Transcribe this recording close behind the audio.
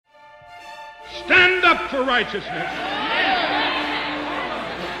Stand up for righteousness.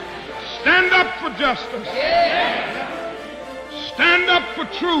 Stand up for justice. Stand up for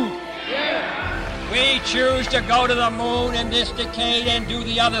truth. We choose to go to the moon in this decade and do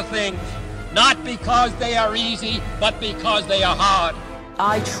the other things, not because they are easy, but because they are hard.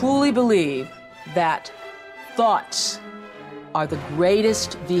 I truly believe that thoughts are the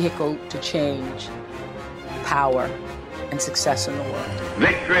greatest vehicle to change power and success in the world.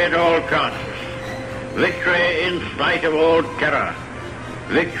 Victory at all costs. Victory in spite of all terror.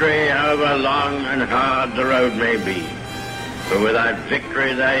 Victory however long and hard the road may be. For without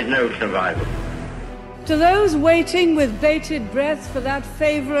victory there is no survival. To those waiting with bated breath for that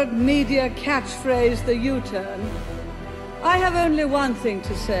favorite media catchphrase, the U-turn, I have only one thing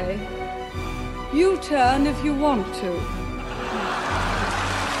to say. U-turn if you want to.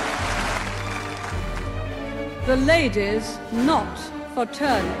 The ladies not for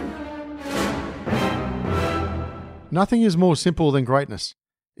turning. Nothing is more simple than greatness.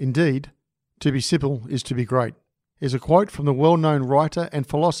 Indeed, to be simple is to be great, is a quote from the well-known writer and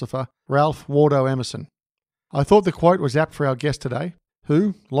philosopher Ralph Waldo Emerson. I thought the quote was apt for our guest today,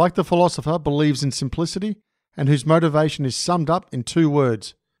 who, like the philosopher, believes in simplicity and whose motivation is summed up in two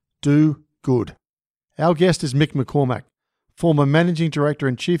words: do good. Our guest is Mick McCormack, former Managing Director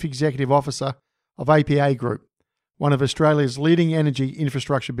and Chief Executive Officer of APA Group, one of Australia's leading energy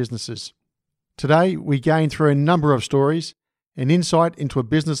infrastructure businesses. Today, we gain through a number of stories an insight into a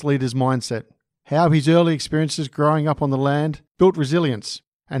business leader's mindset, how his early experiences growing up on the land built resilience,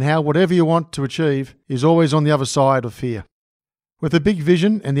 and how whatever you want to achieve is always on the other side of fear. With a big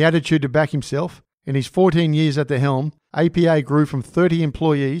vision and the attitude to back himself, in his 14 years at the helm, APA grew from 30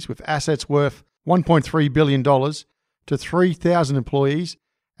 employees with assets worth $1.3 billion to 3,000 employees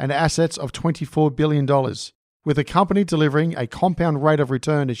and assets of $24 billion, with the company delivering a compound rate of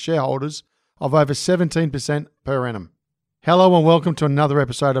return to shareholders of over 17% per annum. Hello and welcome to another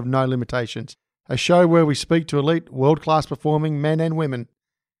episode of No Limitations, a show where we speak to elite, world-class performing men and women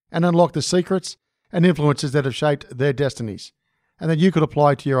and unlock the secrets and influences that have shaped their destinies and that you could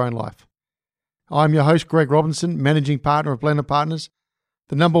apply to your own life. I'm your host, Greg Robinson, Managing Partner of Blended Partners,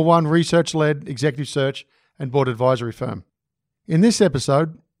 the #1 research-led executive search and board advisory firm. In this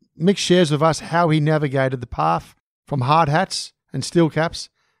episode, Mick shares with us how he navigated the path from hard hats and steel caps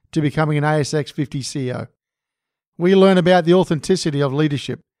to becoming an ASX 50 CEO. We learn about the authenticity of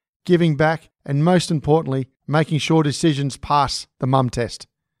leadership, giving back, and most importantly, making sure decisions pass the mum test.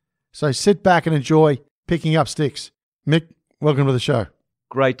 So sit back and enjoy picking up sticks. Mick, welcome to the show.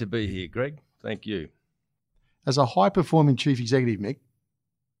 Great to be here, Greg. Thank you. As a high-performing chief executive, Mick,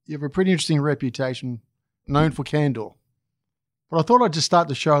 you have a pretty interesting reputation, known for candor. But I thought I'd just start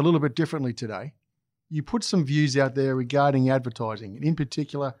the show a little bit differently today. You put some views out there regarding advertising, and in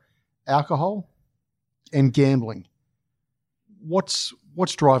particular, alcohol and gambling. What's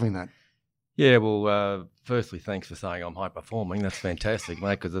driving that? Yeah, well, firstly, thanks for saying I'm high-performing. That's fantastic,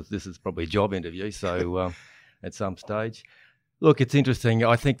 mate, because this is probably a job interview, so at some stage. Look, it's interesting.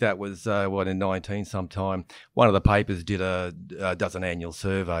 I think that was, in 19 sometime, one of the papers does an annual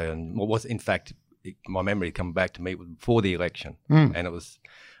survey, and in fact, my memory coming back to me was before the election, and it was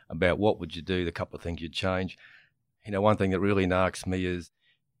about what would you do, the couple of things you'd change. You know, one thing that really narks me is,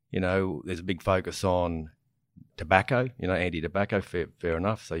 there's a big focus on tobacco, anti-tobacco, fair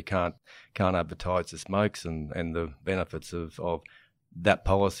enough. So you can't advertise the smokes and the benefits of that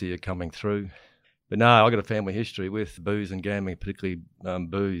policy are coming through. But no, I got a family history with booze and gambling, particularly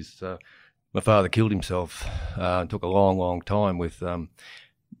booze. My father killed himself. It took a long, long time with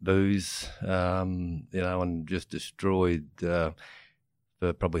booze, and just destroyed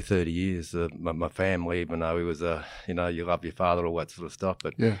for probably 30 years my family, even though he was you love your father, all that sort of stuff.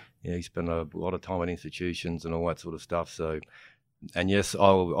 But he spent a lot of time in institutions and all that sort of stuff. So, and yes,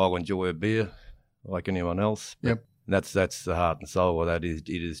 I'll enjoy a beer like anyone else. Yep. That's the heart and soul of that. It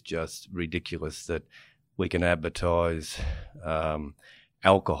is just ridiculous that we can advertise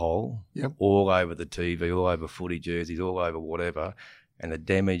alcohol all over the TV, all over footy jerseys, all over whatever, and the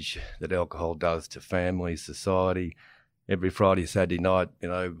damage that alcohol does to families, society. Every Friday, Saturday night,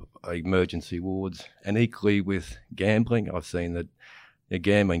 emergency wards. And equally with gambling, I've seen that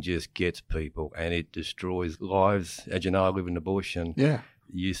gambling just gets people and it destroys lives. As you know, I live in the bush and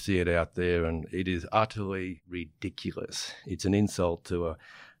you see it out there and it is utterly ridiculous. It's an insult to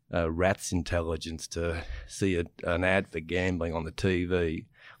a rat's intelligence to see an ad for gambling on the TV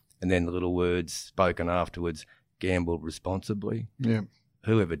and then the little words spoken afterwards, gamble responsibly. Yeah.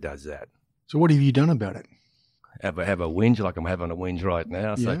 Whoever does that. So what have you done about it? have a whinge like I'm having a whinge right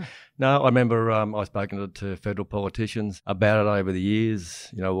now. So, Yeah. no, I remember I've spoken to federal politicians about it over the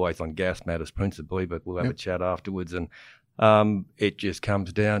years, always on gas matters principally, but we'll have a chat afterwards. And it just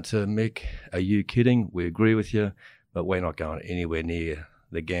comes down to, Mick, are you kidding? We agree with you, but we're not going anywhere near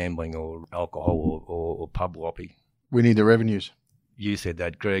the gambling or alcohol or pub lobby. We need the revenues. You said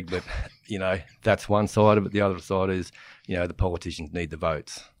that, Greg, but, that's one side of it. The other side is, the politicians need the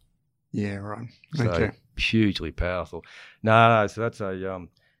votes. Yeah, right. So Okay. hugely powerful. No, so that's I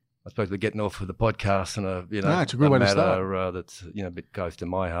suppose we're getting off of the podcast and it's a good way to start. matter that's a bit close to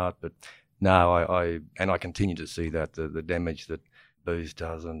my heart. But no, I continue to see that the damage that booze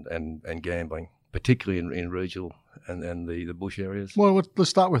does and gambling, particularly in regional and the bush areas. Well, let's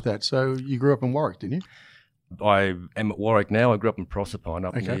start with that. So you grew up in Warwick, didn't you? I am at Warwick now. I grew up in Proserpine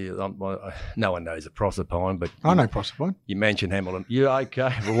up Okay. near. No one knows a Proserpine, but I know Proserpine. you mentioned Hamilton. Yeah,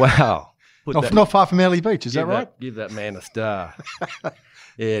 okay. Wow. Not far from Early Beach, is that right? Give that man a star.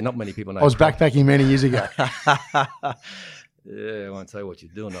 Yeah, not many people know. I was backpacking many years ago. Yeah, I won't say what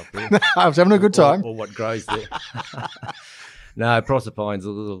you're doing up there. I was having a good time. Or what grows there. No, Proserpine's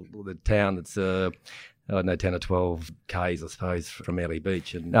the town that's, 10 or 12 Ks, I suppose, from Early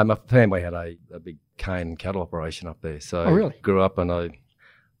Beach. And my family had a big cane and cattle operation up there. So Oh, really? Grew up, and I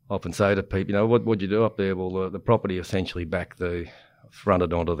often say to people, what'd you do up there? Well, the property essentially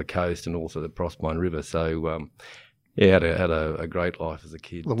fronted onto the coast and also the Proserpine River. So, had a great life as a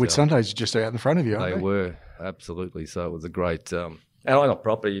kid. The Whitsundays are just out in front of you, aren't They they? were, absolutely. So it was a great, and I got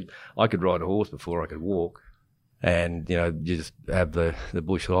property. I could ride a horse before I could walk, and you just have the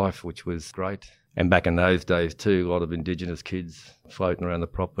bush life, which was great. And back in those days too, a lot of Indigenous kids floating around the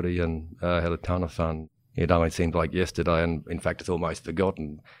property and had a ton of fun. It only seemed like yesterday, and in fact, it's almost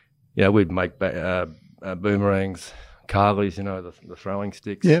forgotten. We'd make boomerangs, carlies, the throwing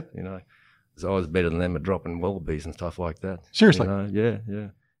sticks. Yep. So I was better than them at dropping wallabies and stuff like that. Seriously? Yeah.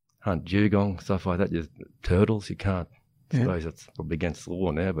 Hunt dugong, stuff like that. Just turtles, you can't. I suppose that's probably against the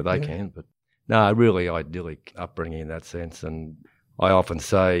law now, but they can. But no, really idyllic upbringing in that sense. And I often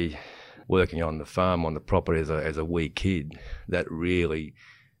say, working on the farm, on the property as a wee kid, that really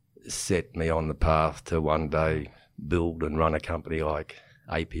set me on the path to one day build and run a company like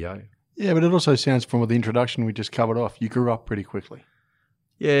APO. Yeah, but it also sounds from the introduction we just covered off, you grew up pretty quickly.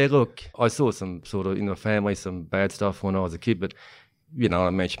 Yeah, look, I saw some sort of in the family, some bad stuff when I was a kid, but, I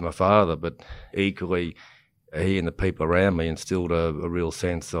mentioned my father, but equally he and the people around me instilled a real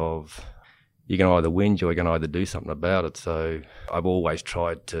sense of you can either whinge or you can either do something about it. So I've always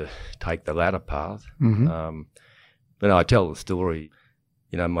tried to take the latter path. Mm-hmm. But I tell the story,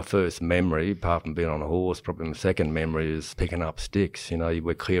 my first memory, apart from being on a horse, probably my second memory is picking up sticks.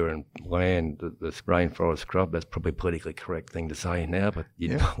 We're clearing land, the rainforest scrub. That's probably a politically correct thing to say now, but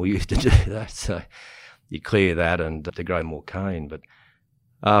we used to do that. So you clear that and to grow more cane. But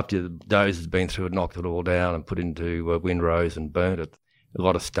after the doze has been through it, knocked it all down and put into windrows and burnt it, a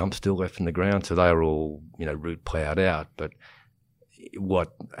lot of stumps still left in the ground. So they were all, root ploughed out. But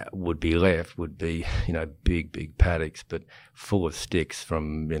what would be left would be, big paddocks, but full of sticks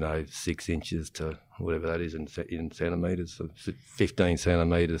from, 6 inches to whatever that is in centimetres, so 15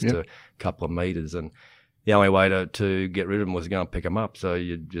 centimetres to a couple of metres. And the only way to get rid of them was to go and pick them up. So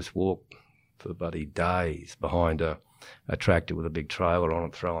you'd just walk for bloody days behind a tractor with a big trailer on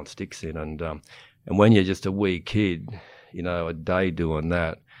it, throwing sticks in. And when you're just a wee kid, a day doing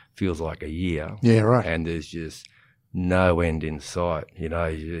that feels like a year. Yeah, right. And there's just no end in sight.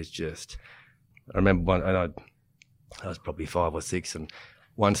 It's just, I remember one, and I was probably 5 or 6, and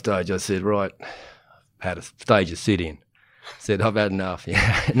one stage I said, right, had a stage of sit-in. Said, I've had enough.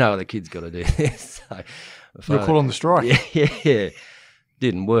 No other kid's got to do this. So You're caught on the strike. Yeah.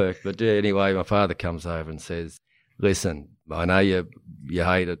 Didn't work. But anyway, my father comes over and says, listen, I know you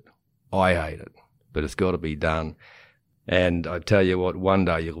hate it. I hate it. But it's got to be done. And I tell you what, one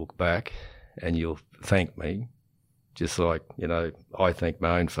day you look back and you'll thank me, just like, I thank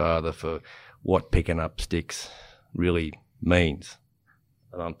my own father for what picking up sticks really means.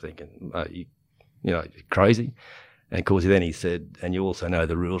 And I'm thinking, you're crazy. And of course, then he said, and you also know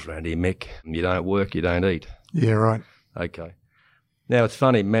the rules around here, Mick, you don't work, you don't eat. Yeah, right. Okay. Now, it's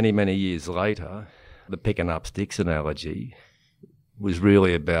funny, many, many years later, the picking up sticks analogy was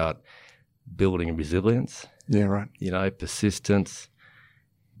really about building resilience. Yeah, right. Persistence.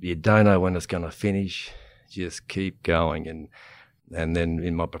 You don't know when it's going to finish. Just keep going. And then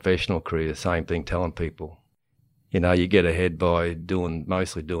in my professional career, same thing, telling people, you get ahead by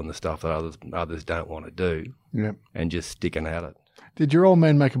mostly doing the stuff that others don't want to do. Yeah. And just sticking at it. Did your old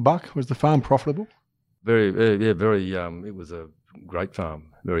man make a buck? Was the farm profitable? Very. It was a great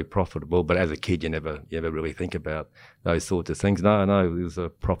farm, very profitable. But as a kid, you never really think about those sorts of things. No, it was a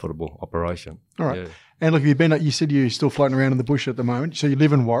profitable operation. All right. Yeah. And look, you said you're still floating around in the bush at the moment. So you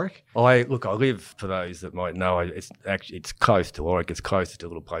live in Warwick? I live, for those that might know, it's close to Warwick. It's closer to a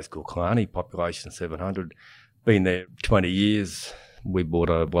little place called Killarney, population 700. Been there 20 years. We bought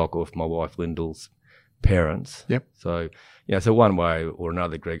a block off my wife Lyndall's parents. Yep. So, so one way or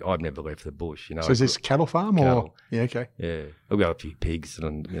another, Greg, I've never left the bush. So is this cattle farm cattle. or? Yeah, okay. Yeah. I've got a few pigs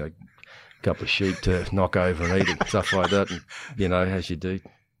and, a couple of sheep to knock over and eat and stuff like that. And, as you do.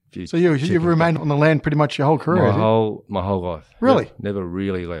 So you've remained on the land pretty much your whole career, my whole life. Really? Never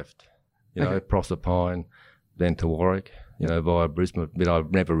really left. Proserpine, then to Warwick, via Brisbane. But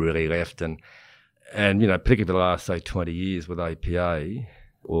I've never really left. And particularly for the last, say, 20 years with APA,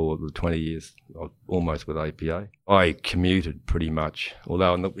 or the 20 years almost with APA, I commuted pretty much.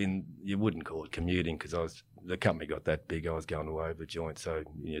 Although you wouldn't call it commuting because the company got that big, I was going all over the joint. So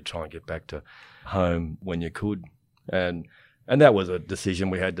you try and get back to home when you could. And that was a decision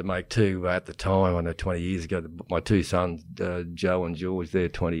we had to make too at the time. I know 20 years ago, my two sons, Joe and George, they're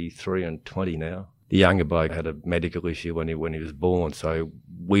 23 and 20 now. The younger bloke had a medical issue when he was born, so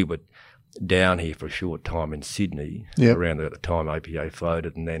we were down here for a short time in Sydney around the time APA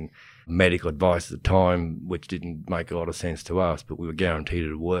floated, and then medical advice at the time, which didn't make a lot of sense to us, but we were guaranteed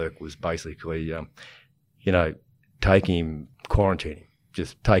to work, was basically, taking him, quarantining.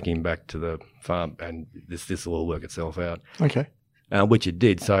 Just take him back to the farm, and this will all work itself out. Okay. Which it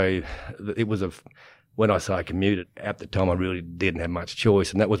did. So it was when I say I commuted, at the time I really didn't have much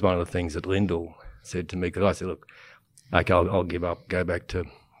choice, and that was one of the things that Lyndall said to me, because I said, look, okay, I'll give up, go back to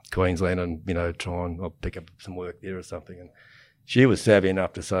Queensland and, I'll pick up some work there or something. And she was savvy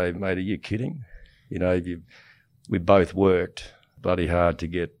enough to say, mate, are you kidding? We both worked bloody hard to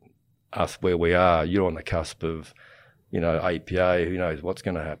get us where we are. You're on the cusp of APA, who knows what's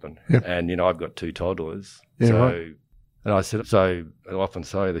going to happen. Yep. And, I've got two toddlers. Yeah, right. And I said, I often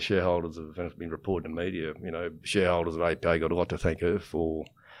say the shareholders have been reported in the media, shareholders of APA got a lot to thank her for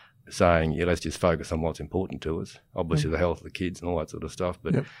saying, let's just focus on what's important to us. Obviously the health of the kids and all that sort of stuff,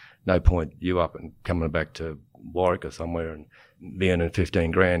 but no point you up and coming back to Warwick or somewhere and being in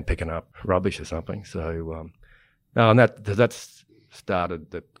 15 grand picking up rubbish or something. So, and that's started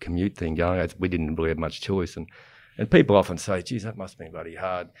the commute thing going. We didn't really have much choice. And people often say, geez, that must have been bloody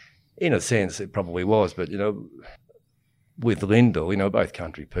hard. In a sense, it probably was, but, with Lyndall, both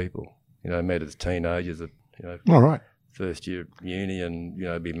country people, met as teenagers at, all right. first year at uni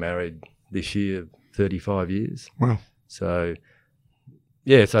and, be married this year, 35 years. Wow. So,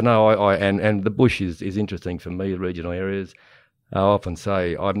 and the bush is interesting for me, the regional areas. I often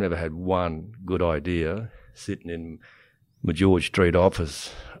say I've never had one good idea sitting in my George Street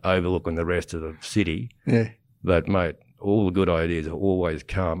office overlooking the rest of the city. Yeah. But, mate, all the good ideas always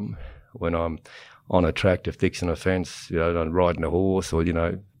come when I'm on a tractor fixing a fence, and riding a horse or,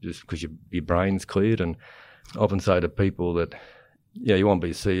 just because your brain's cleared. And I often say to people that, you want to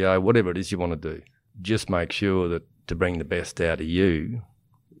be CEO, whatever it is you want to do, just make sure that to bring the best out of you,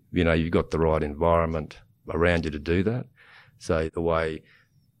 you've got the right environment around you to do that. So the way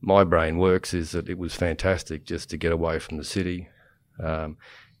my brain works is that it was fantastic just to get away from the city,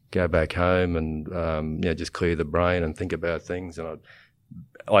 go back home and, just clear the brain and think about things. And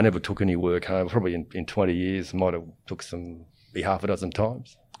I never took any work home. Probably in 20 years, might have took half a dozen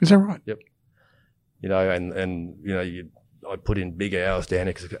times. Is that right? Yep. I'd put in big hours down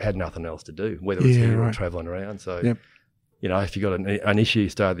there because I had nothing else to do, whether it's here or travelling around. So, if you got an issue, you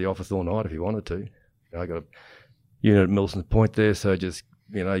stay at the office all night if you wanted to. I got a unit at Milson's Point there, so just,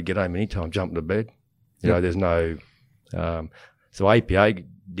 you get home anytime, jump into bed. There's no... so APA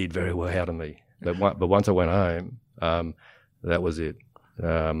did very well out of me. But once I went home, that was it.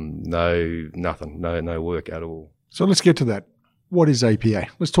 Nothing, no work at all. So let's get to that. What is APA?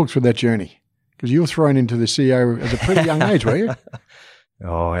 Let's talk through that journey. Because you were thrown into the CEO at a pretty young age, were you?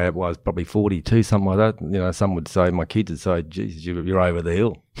 Oh, I was probably 42, something like that. Some would say, my kids would say, geez, you're over the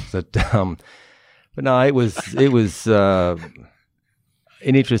hill. But no, it was an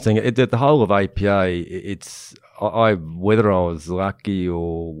interesting, the whole of APA, whether I was lucky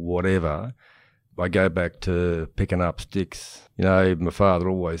or whatever, I go back to picking up sticks. My father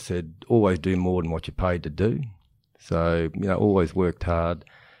always said, always do more than what you're paid to do. So, always worked hard.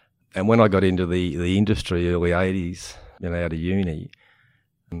 And when I got into the industry, early 80s, out of uni.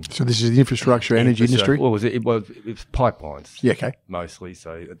 So this is the infrastructure, energy industry? Well, it was pipelines. Yeah, okay. Mostly.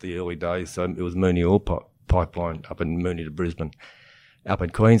 So at the early days, so it was Moonee Oil Pipeline up in Moonee to Brisbane, up in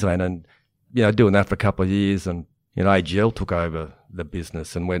Queensland. And, doing that for a couple of years. And, AGL took over the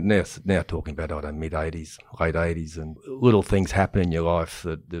business, and we're now talking about, I don't know, mid-80s, late 80s, and little things happen in your life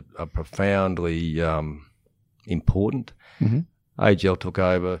that are profoundly important. Mm-hmm. AGL took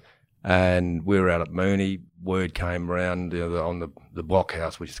over, and we were out at Mooney. Word came around on the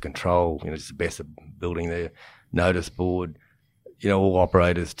blockhouse, which is control, just the best building there, notice board, all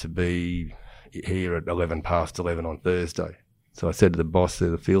operators to be here at 11:11 on Thursday. So I said to the boss there,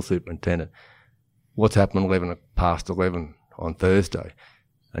 the field superintendent, what's happening 11:11 on Thursday?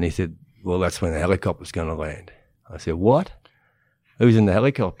 And he said, well, that's when the helicopter's going to land. I said, what? Who's in the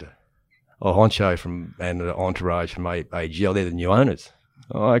helicopter? Oh, Honcho and the entourage from AGL, they're the new owners.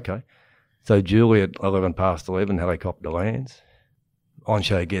 Oh, okay. So Julie at 11:11, helicopter lands.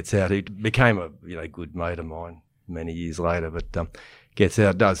 Honcho gets out. He became a good mate of mine many years later, but gets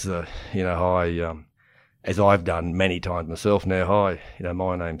out, does the, hi, as I've done many times myself now, hi,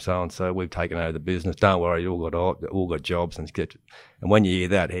 my name's so-and-so, we've taken over the business, don't worry, you all got jobs, and when you hear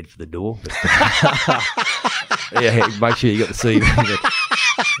that, head for the door. Yeah, make sure you got the seat.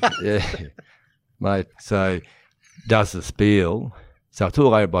 Yeah, mate, so does the spiel. So it's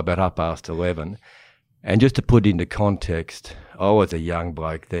all over by about 11:30, and just to put it into context, I was a young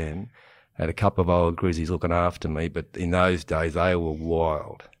bloke then, had a couple of old grizzlies looking after me, but in those days they were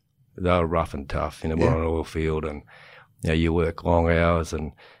wild. They were rough and tough, we're on an oil field, and you work long hours,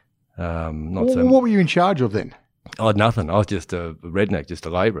 and What were you in charge of then? I had nothing. I was just a redneck, just a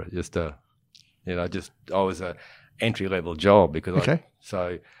labourer, I was a entry level job because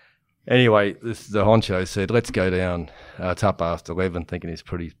so anyway, the honcho said, let's go down. It's 11:30, thinking he's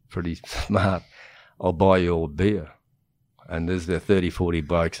pretty smart. I'll buy you all a beer. And there's the 30, 40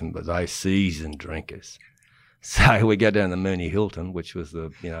 blokes, but they seasoned drinkers. So we go down to Mooney Hilton, which was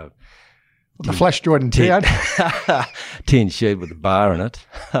the Flash Jordan tin tin shed with a bar in it.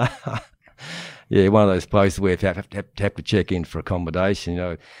 Yeah, one of those places where you have to check in for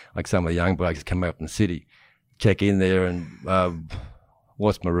accommodation, like some of the young blokes come up in the city, check in there and,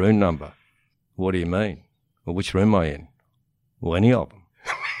 what's my room number? What do you mean? Well, which room am I in? Well, any of them.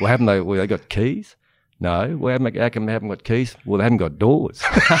 Well, haven't they got keys? No. Well, how come they haven't got keys? Well, they haven't got doors.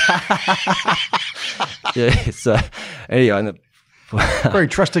 Yeah, so anyway. Very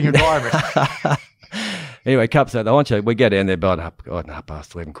trusting environment. Anyway, so the honcho, we go down there about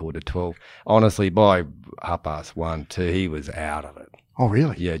 11:30, 11:45. Honestly, by 1:30, 2, he was out of it. Oh,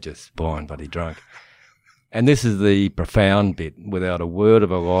 really? Yeah, just blind, bloody drunk. And this is the profound bit, without a word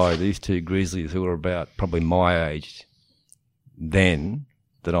of a lie, these two grizzlies who were about probably my age then,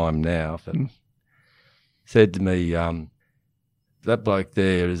 that I'm now, said to me, that bloke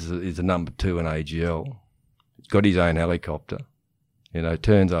there is a number 2 in AGL, got his own helicopter,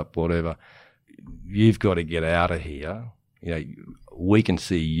 turns up, whatever. You've got to get out of here. We can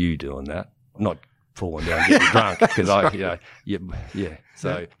see you doing that, not falling down, getting drunk, because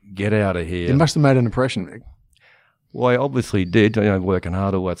So get out of here. It must have made an impression, Mick. Well, I obviously did, working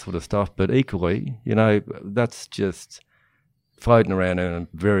hard, all that sort of stuff. But equally, that's just floating around earning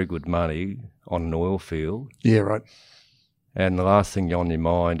very good money on an oil field. Yeah, right. And the last thing on your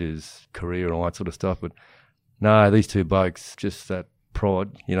mind is career and all that sort of stuff. But no, these two blokes, just that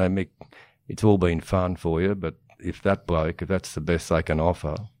prod, Mick, it's all been fun for you. But if that's the best they can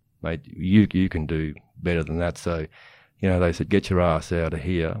offer, mate, you can do better than that. So, they said, get your ass out of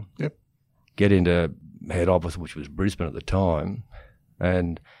here. Yep. Get into head office, which was Brisbane at the time.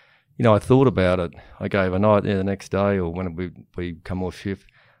 And, I thought about it. I gave a night there the next day, or when we come off shift,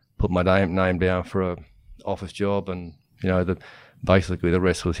 put my name down for a office job, and, basically the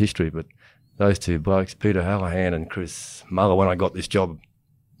rest was history. But those two blokes, Peter Hallahan and Chris Muller, when I got this job,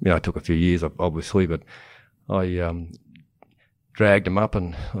 it took a few years, obviously, but I dragged them up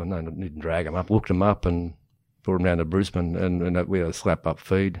and, didn't drag them up, looked them up and brought them down to Brisbane, and we had a slap-up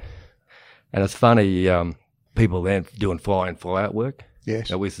feed. And it's funny, people then doing fly-in, fly-out work. Yes.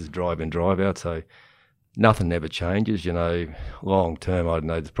 This is drive-in, drive-out, so nothing ever changes, long term. I don't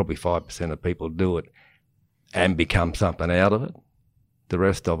know, there's probably 5% of people do it and become something out of it. The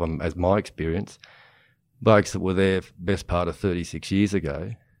rest of them, as my experience, blokes that were there for the best part of 36 years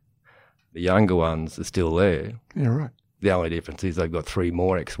ago, the younger ones are still there. Yeah, right. The only difference is they've got 3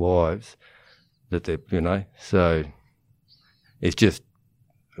 more ex-wives that they're, so it's just,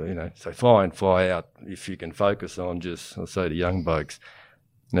 so fly in, fly out. If you can focus on just, I'll say to young blokes,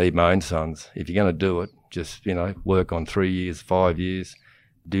 need my own sons. If you're going to do it, just, work on 3 years, 5 years.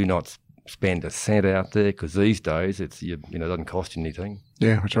 Do not spend a cent out there, because these days it doesn't cost you anything.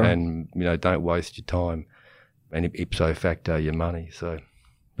 Yeah, that's right. And, don't waste your time and ipso facto your money. So,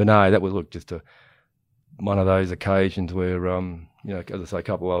 but no, that was, just one of those occasions where, as I say, a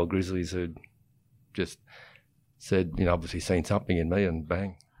couple of old grizzlies who'd just said, obviously seen something in me, and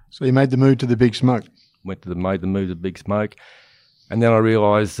bang, So you made the move to the big smoke. made the move to Big Smoke. And then I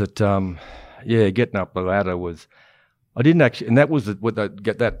realised that, getting up the ladder was, I didn't actually, and that was what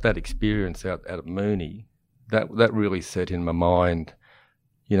that experience out at Mooney, that really set in my mind,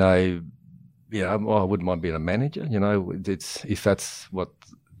 I wouldn't mind being a manager, it's, if that's what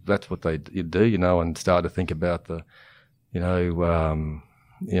they do, and start to think about the,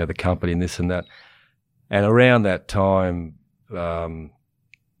 the company and this and that. And around that time, it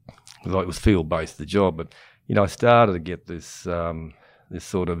was field-based, the job, but, I started to get this this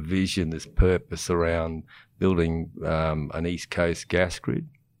sort of vision, this purpose around building an East Coast gas grid.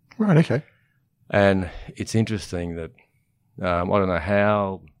 Right, okay. And it's interesting that I don't know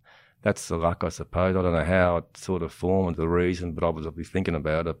how, that's the luck, I suppose. I don't know how it sort of formed the reason, but I was obviously thinking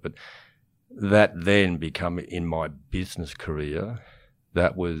about it. But that then become in my business career,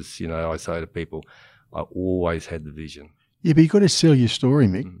 that was, I say to people, I always had the vision. Yeah, but you've got to sell your story,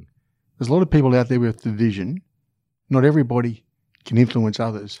 Mick. There's a lot of people out there with the vision. Not everybody can influence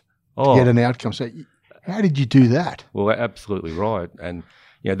others to get an outcome. So how did you do that? Well, absolutely right. And,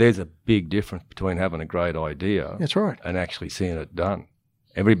 there's a big difference between having a great idea That's right. and actually seeing it done.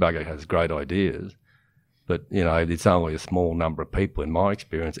 Everybody has great ideas, but, it's only a small number of people, in my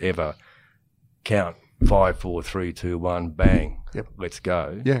experience, ever count 5, 4, 3, 2, 1, bang, Yep. let's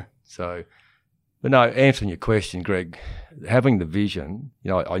go. Yeah. So, but no, answering your question, Greg, having the vision,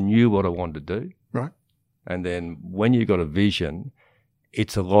 I knew what I wanted to do. Right. And then when you got a vision,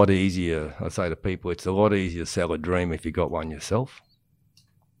 it's a lot easier, I say to people, it's a lot easier to sell a dream if you got one yourself.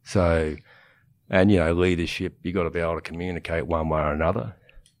 So, and, leadership, you got to be able to communicate one way or another.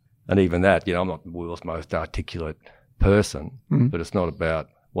 And even that, I'm not the world's most articulate person, but it's not about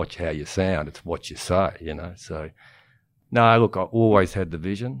how you sound, it's what you say, So, no, look, I always had the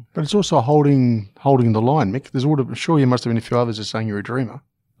vision. But it's also holding the line, Mick. I'm sure you must have been a few others that saying you're a dreamer.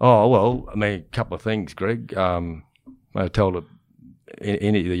 Oh, well, I mean, a couple of things, Greg. I tell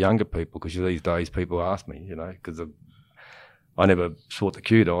any of the younger people, because these days people ask me, because I never sought the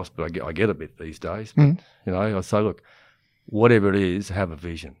kudos, but I get a bit these days. But, I say, look, whatever it is, have a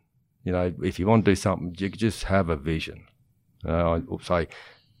vision. If you want to do something, you just have a vision. I will say,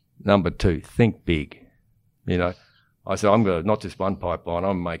 number 2, think big. I said, I'm going to, not just one pipeline, I'm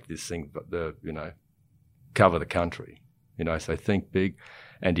going to make this thing, cover the country. So think big.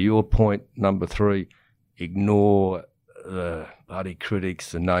 And to your point, number 3, ignore the bloody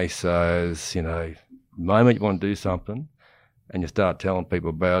critics, the naysayers. The moment you want to do something and you start telling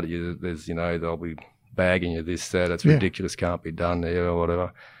people about it, they'll be bagging you this, that, it's ridiculous, can't be done there or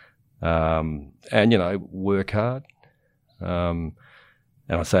whatever. And, work hard. And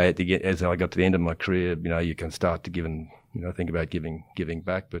I say as I got to the end of my career, you can start to think about giving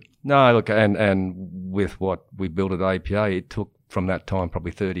back. But no, look, and with what we built at APA, it took from that time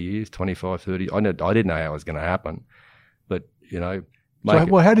probably 30 years, 25, 30. I didn't know how it was going to happen, but,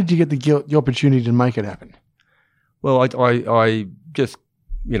 how did you get the opportunity to make it happen? Well, I just,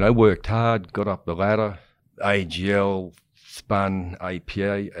 worked hard, got up the ladder, AGL spun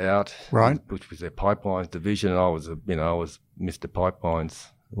APA out, right, which was their pipelines division, and I was Mr. Pipelines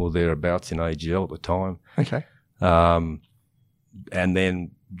or thereabouts in AGL at the time. Okay. And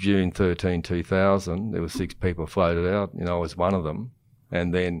then June 13, 2000, there were 6 people floated out. I was one of them.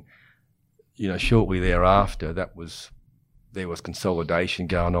 And then, shortly thereafter, there was consolidation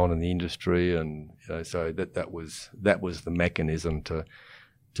going on in the industry, and so that was the mechanism to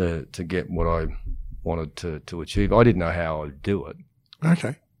get what I wanted to achieve. I didn't know how I'd do it.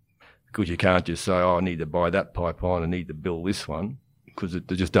 Okay. Because you can't just say, I need to buy that pipeline, I need to build this one, because it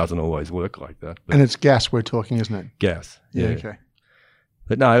just doesn't always work like that. But and it's gas we're talking, isn't it? Gas, yeah. Okay.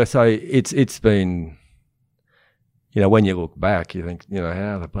 But no, so it's been, when you look back, you think,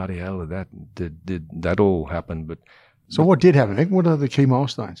 how the bloody hell did that all happen? But so what did happen, Mick? What are the key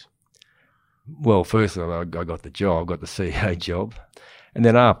milestones? Well, first of all, I got the job, got the CEO job. And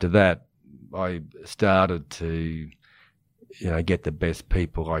then after that, I started to, get the best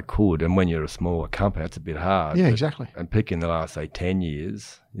people I could. And when you're a smaller company, it's a bit hard. Yeah, exactly. And picking the last, say, 10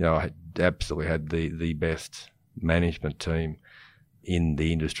 years, I absolutely had the best management team in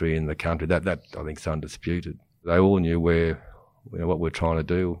the industry, in the country. That I think is undisputed. They all knew what we're trying to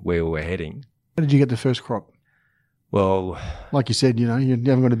do, where we're heading. How did you get the first crop? Well, like you said, you haven't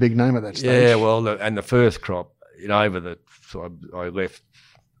got a big name at that stage. Yeah, well, and the first crop, so I left,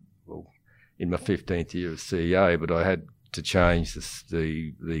 in my 15th year as CEO, but I had to change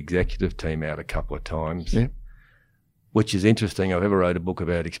the executive team out a couple of times, which is interesting. I've ever wrote a book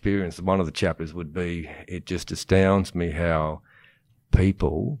about experience. One of the chapters would be, it just astounds me how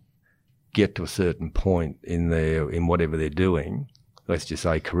people get to a certain point in whatever they're doing, let's just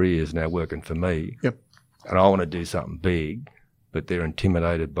say careers now working for me, Yep. and I want to do something big, but they're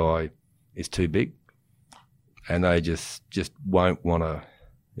intimidated by it's too big, and they just won't want to,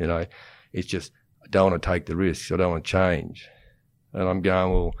 it's just, I don't want to take the risks, I don't want to change. And I'm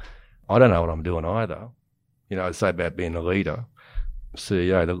going, well, I don't know what I'm doing either. Say about being a leader,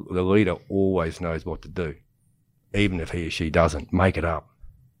 CEO, the leader always knows what to do. Even if he or she doesn't, make it up.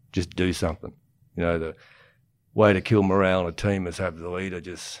 Just do something. The way to kill morale in a team is have the leader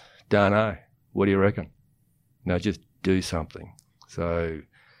just, don't know, what do you reckon? Just do something. So,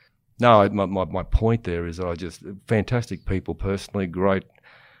 no, my point there is I just, fantastic people personally, great.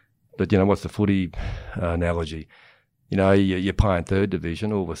 But, what's the footy analogy? You're playing third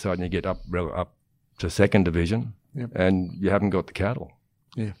division, all of a sudden you get up to second division, yep. and you haven't got the cattle.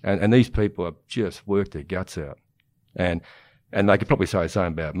 Yeah. And these people have just worked their guts out. And they could probably say the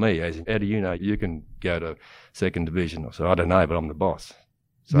same about me, as how do you know you can go to second division? I said, I don't know, but I'm the boss.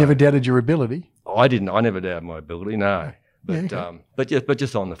 So Never doubted your ability? I never doubted my ability, no. But Yeah, okay. but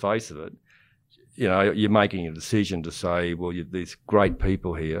just on the face of it, you're making a decision to say, well, these great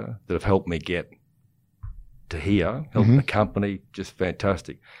people here that have helped me get to here, helped the company, just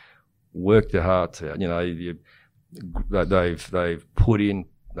fantastic. Worked their hearts out. They've put in,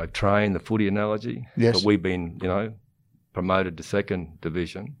 they've trained the footy analogy. Yes. But we've been, promoted to second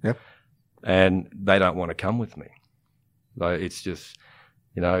division. Yep. And they don't want to come with me. It's just,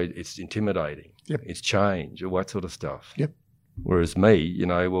 it's intimidating. Yep. It's change, all that sort of stuff. Yep. Whereas me,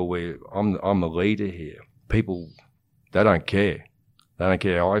 I'm a leader here. People, they don't care. They don't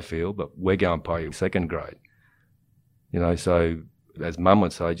care how I feel, but we're going to play second grade. So as Mum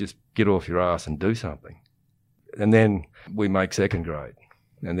would say, just get off your ass and do something. And then we make second grade.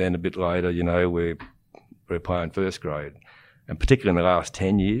 And then a bit later, we're playing first grade. And particularly in the last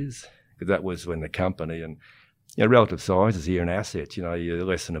 10 years, because that was when the company and, relative sizes here and assets, you're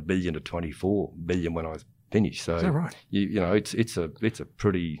less than $1 billion to $24 billion when I was finished. So, is that right? It's a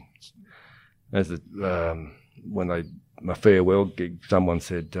pretty, when my farewell gig, someone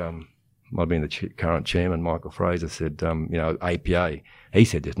said, might have been the current chairman, Michael Fraser, said, APA. He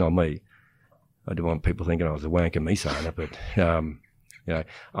said this, not me. I didn't want people thinking I was a wanker, me saying it, but,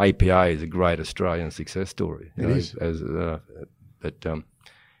 APA is a great Australian success story. It is.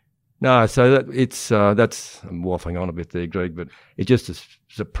 No, so that's, I'm waffling on a bit there, Greg, but it just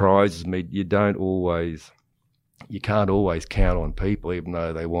surprises me. You can't always count on people, even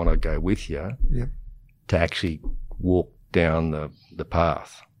though they want to go with you, Yep. to actually walk down the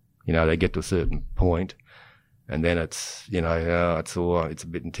path. They get to a certain point, and then it's, it's a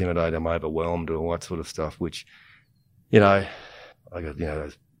bit intimidating, I'm overwhelmed, or all that sort of stuff, which, I got,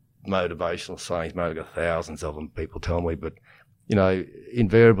 those motivational sayings, maybe I got thousands of them, people tell me, but,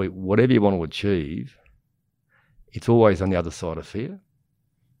 invariably, whatever you want to achieve, it's always on the other side of fear.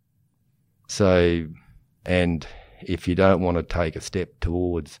 So, and if you don't want to take a step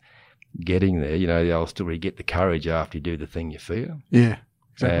towards getting there, the old story, get the courage after you do the thing you fear. Yeah,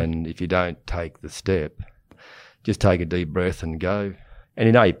 exactly. And if you don't take the step, just take a deep breath and go. And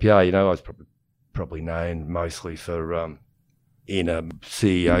in APA, I was probably known mostly for, in a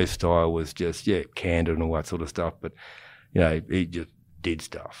CEO style, was just, candid and all that sort of stuff. But, he just did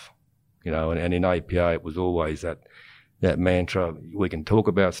stuff, and in APA, it was always that mantra, we can talk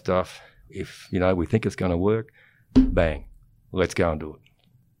about stuff. If, we think it's going to work, bang, let's go and do it.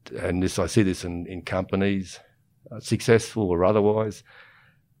 And I see this in companies, successful or otherwise,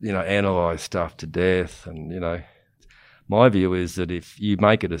 analyse stuff to death. And, my view is that if you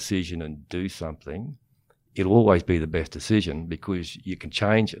make a decision and do something, it'll always be the best decision because you can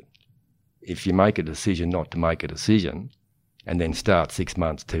change it. If you make a decision not to make a decision and then start 6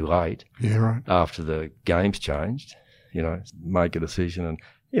 months too late, after the game's changed, make a decision and,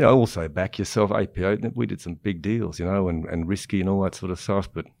 also back yourself. APA, we did some big deals, and risky and all that sort of stuff.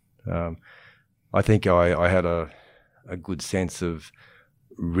 But I think I had a good sense of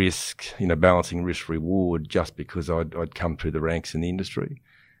risk, balancing risk reward just because I'd come through the ranks in the industry.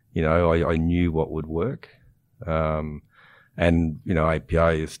 I knew what would work. And,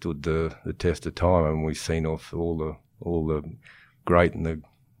 APA has stood the test of time, and we've seen off all the great and the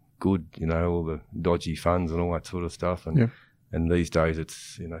good, all the dodgy funds and all that sort of stuff. And these days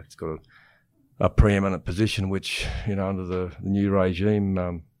it's got a preeminent position, which, under the new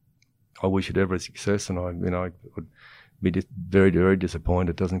regime, I wish it every success, and I would be very, very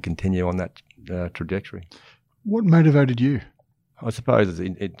disappointed it doesn't continue on that trajectory. What motivated you? I suppose it's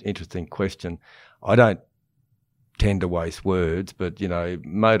an interesting question. I don't tend to waste words, but,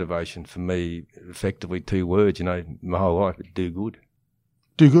 motivation for me, effectively 2 words, my whole life, do good.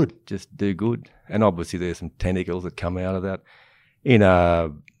 Do good. Just do good. And obviously there's some tentacles that come out of that.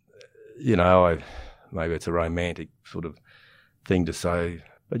 Maybe it's a romantic sort of thing to say,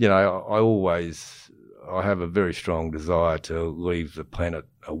 but, I have a very strong desire to leave the planet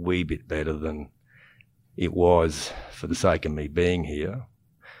a wee bit better than it was for the sake of me being here.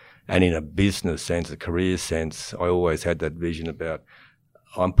 And in a business sense, a career sense, I always had that vision about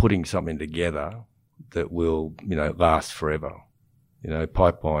I'm putting something together that will, last forever.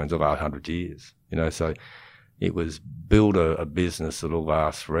 Pipelines will last 100 years, so it was build a business that'll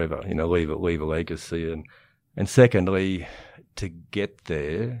last forever, leave a legacy. And secondly, to get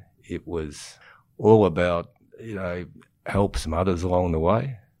there, it was all about, help some others along the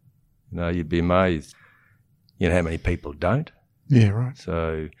way. You'd be amazed, how many people don't. Yeah, right.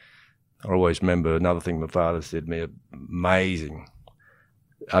 So I always remember another thing my father said to me, amazing,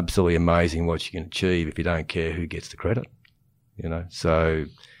 absolutely amazing what you can achieve if you don't care who gets the credit, So,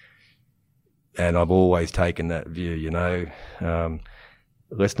 and I've always taken that view,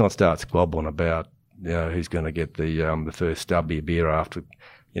 let's not start squabbling about, who's going to get the first stubby beer after,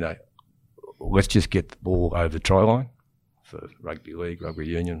 let's just get the ball over the try line for rugby league, rugby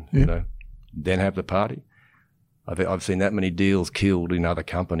union, then have the party. I've seen that many deals killed in other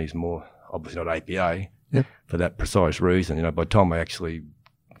companies, more obviously not APA, for that precise reason. By the time I actually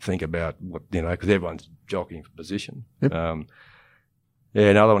think about what, because everyone's jockeying for position. Yep.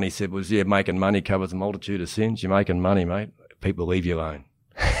 Another one he said was, making money covers a multitude of sins. You're making money, mate. People leave you alone.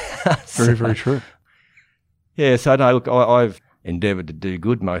 Very, very true. Yeah, so no, look, I've endeavoured to do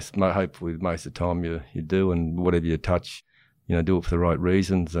good hopefully most of the time you do, and whatever you touch, do it for the right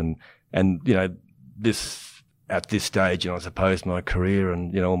reasons. And this, at this stage, I suppose my career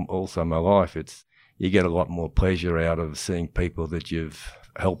and, also my life, you get a lot more pleasure out of seeing people that you've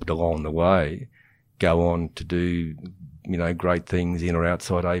helped along the way go on to do, great things in or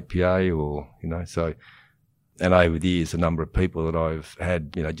outside APA or, so. And over the years, the number of people that I've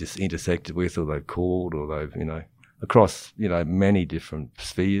had, just intersected with, or they've called, or they've, across, many different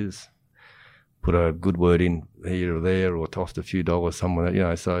spheres, put a good word in here or there, or tossed a few dollars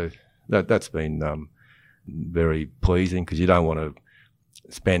somewhere, so that's been very pleasing, because you don't want to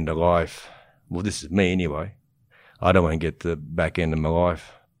spend a life, well, this is me anyway, I don't want to get to the back end of my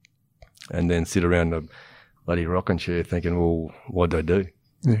life and then sit around a bloody rocking chair thinking, well, what did I do?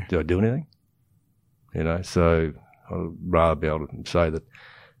 Yeah. Did I do anything? So I'd rather be able to say that,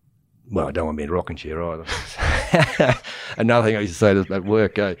 well, I don't want to be in a rocking chair either. Another thing I used to say at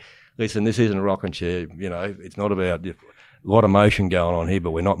work, listen, this isn't a rocking chair, it's not about a lot of motion going on here,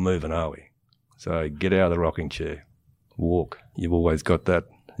 but we're not moving, are we? So get out of the rocking chair, walk. You've always got that,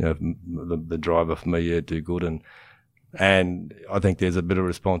 the driver for me, do good. And I think there's a bit of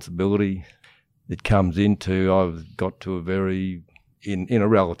responsibility that comes into, I've got to a very, in a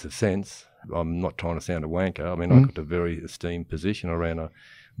relative sense, I'm not trying to sound a wanker, I mean, I got to a very esteemed position. I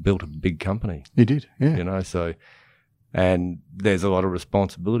built a big company. You did, yeah. So, and there's a lot of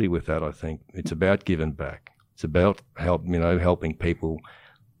responsibility with that, I think. It's about giving back. It's about helping people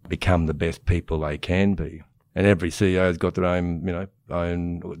become the best people they can be. And every CEO's got their own,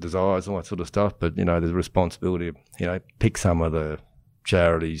 own desires, all that sort of stuff. But, there's a responsibility to, pick some of the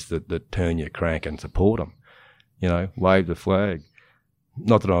charities that turn your crank and support them. Wave the flag.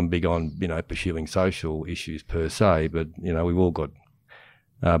 Not that I'm big on, pursuing social issues per se, but, we've all got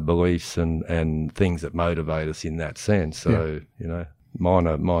beliefs and things that motivate us in that sense. So, mine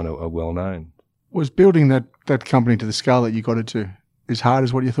are well known. Was building that company to the scale that you got it to as hard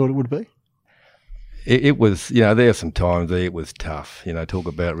as what you thought it would be? It was, there are some times that it was tough, talk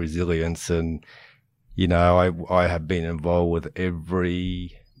about resilience. And, I have been involved with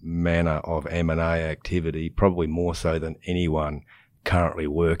every manner of M&A activity, probably more so than anyone currently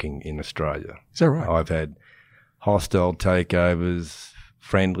working in Australia. Is that right? I've had hostile takeovers,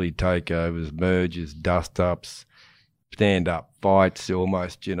 friendly takeovers, mergers, dust-ups, stand-up fights,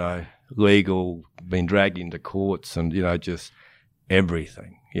 almost, legal, been dragged into courts and, just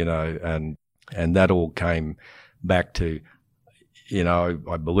everything, and that all came back to,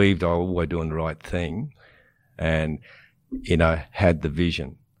 I believed I was always doing the right thing and, had the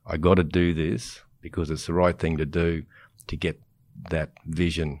vision. I got to do this because it's the right thing to do to get that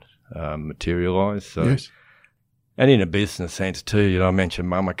vision materialised. So, yes. And in a business sense too, I mentioned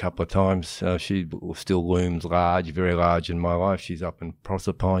Mum a couple of times. She still looms large, very large in my life. She's up in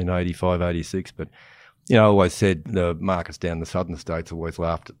Proserpine, 85, 86. But, I always said the markets down the southern states always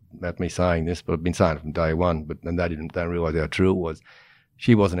laughed at me saying this, but I've been saying it from day one, and they don't realise how true it was.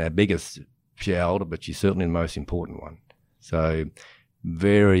 She wasn't our biggest shareholder, but she's certainly the most important one. So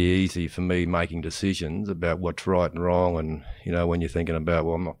very easy for me making decisions about what's right and wrong. And, you know, when you're thinking about,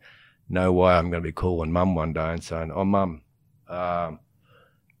 well, no way I'm going to be calling Mum one day and saying, oh, Mum,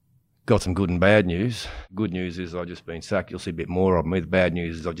 got some good and bad news. Good news is I've just been sacked. You'll see a bit more of me. The bad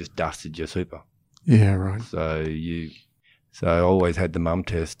news is I've just dusted your super. Yeah, right. So I always had the mum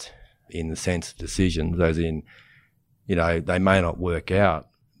test in the sense of decisions, as in, you know, they may not work out,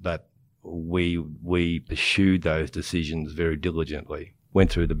 but we pursued those decisions very diligently, went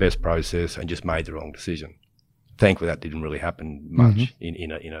through the best process and just made the wrong decision. Thankfully, that didn't really happen much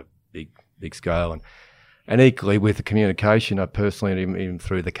in a big scale. And equally with the communication, I personally, even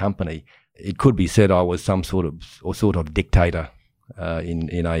through the company, it could be said I was some sort of dictator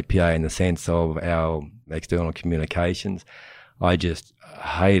in APA in the sense of our external communications. I just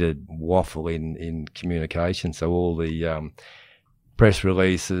hated waffle in communication. So all the press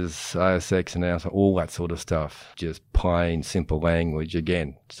releases, ASX announcements, all that sort of stuff, just plain, simple language,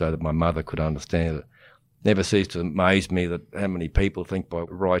 again, so that my mother could understand it. Never ceased to amaze me that how many people think by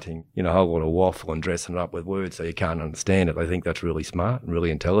writing, you know, a whole lot of waffle and dressing it up with words so you can't understand it. They think that's really smart and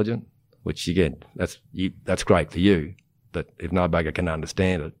really intelligent, which, again, that's great for you. But if no bugger can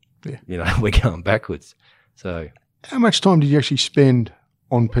understand it, you know, we're going backwards. So, how much time did you actually spend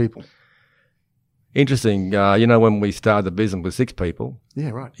on people? Interesting. You know, when we started the business with 6 people, yeah,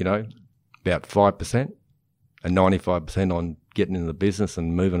 right. You know, about 5% and 95% on getting into the business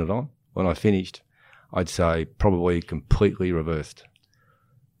and moving it on. When I finished, I'd say probably completely reversed.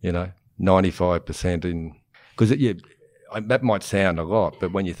 You know, 95% in, because that might sound a lot,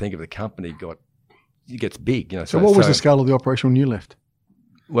 but when you think of the company it gets big. You know. So what was the scale of the operation when you left?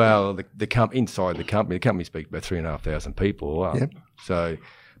 Well, inside the company speaks about 3,500 people. Yep. So,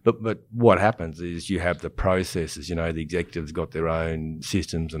 but what happens is you have the processes. You know, the executives got their own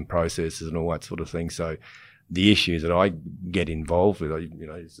systems and processes and all that sort of thing. So, the issues that I get involved with, you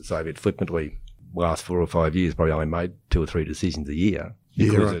know, to say a bit flippantly, last 4 or 5 years, probably only made 2 or 3 decisions a year.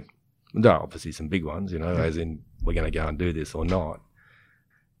 Because no, obviously some big ones, you know, as in we're going to go and do this or not.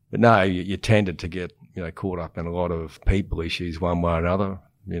 But no, you tended to get, you know, caught up in a lot of people issues one way or another,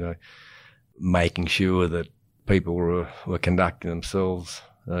 you know, making sure that people were conducting themselves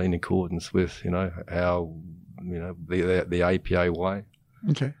in accordance with, you know, our, you know, the APA way.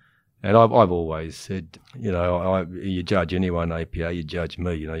 Okay. And I've always said, you know, you judge anyone APA, you judge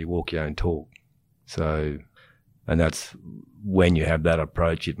me, you know, you walk your own talk. So, and that's when you have that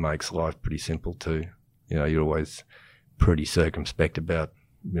approach, it makes life pretty simple too. You know, you're always pretty circumspect about,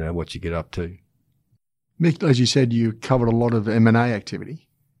 you know, what you get up to. Mick, as you said, you covered a lot of M&A activity.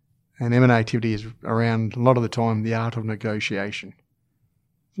 And M&A activity is around, a lot of the time, the art of negotiation.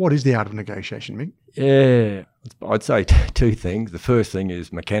 What is the art of negotiation, Mick? Yeah, I'd say 2 things. The first thing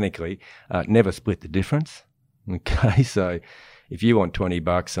is mechanically, never split the difference. Okay, so if you want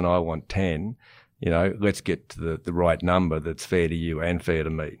 $20 and I want 10, you know, let's get to the right number that's fair to you and fair to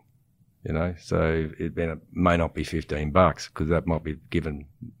me. You know, so it may not be $15 because that might be given.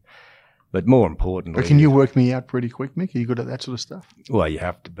 But more importantly, but can you work me out pretty quick, Mick? Are you good at that sort of stuff? Well, you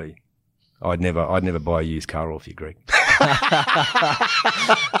have to be. I'd never buy a used car off you, Greg.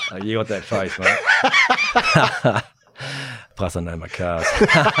 You got that face, mate. Plus, I know my cars.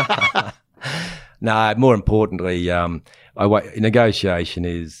 No, more importantly, negotiation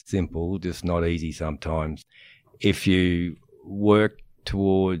is simple, just not easy sometimes. If you work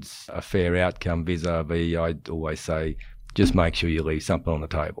towards a fair outcome vis-a-vis, I'd always say, just make sure you leave something on the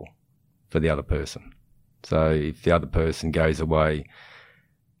table for the other person. So if the other person goes away,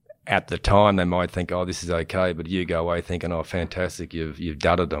 at the time they might think, oh, this is okay, but you go away thinking, oh, fantastic, you've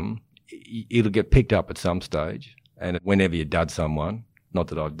dudded them. It'll get picked up at some stage. And whenever you dud someone, not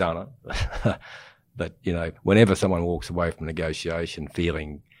that I've done it, but, you know, whenever someone walks away from a negotiation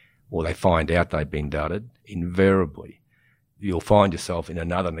feeling, or they find out they've been dudded, invariably you'll find yourself in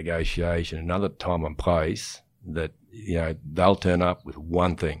another negotiation, another time and place that, you know, they'll turn up with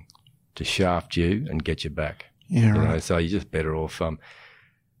one thing to shaft you and get you back. Yeah, right. You know, so you're just better off.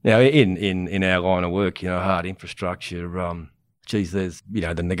 Now, in our line of work, you know, hard infrastructure, there's, you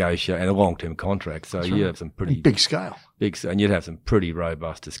know, the negotiation and the long-term contract. So you have some pretty big scale. And you'd have some pretty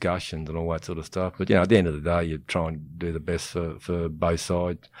robust discussions and all that sort of stuff. But, you know, at the end of the day, you try and do the best for both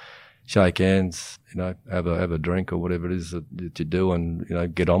sides. Shake hands, you know, have a drink or whatever it is that you do, and, you know,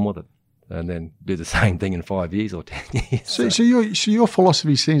 get on with it, and then do the same thing in 5 years or 10 years. So your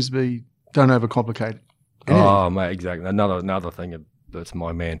philosophy seems to be don't overcomplicate it. Oh, mate, exactly. Another thing that's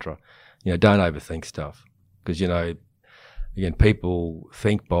my mantra. You know, don't overthink stuff, because, you know, again, people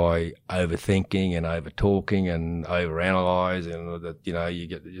think by overthinking and overtalking and overanalyzing that, you know, you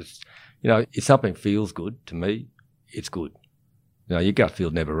get just, you know, if something feels good to me, it's good. You know, your gut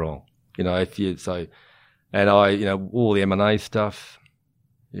feel's never wrong. You know, if you so, and all the M&A stuff,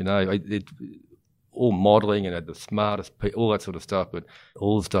 you know, it all modelling and had the smartest people, all that sort of stuff. But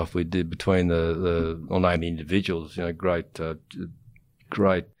all the stuff we did between I'll name the individuals, you know,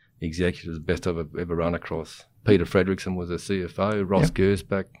 great executives, best I've ever run across. Peter Fredrickson was a CFO. Ross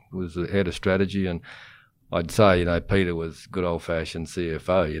Gersbach was the head of strategy, and I'd say, you know, Peter was good old-fashioned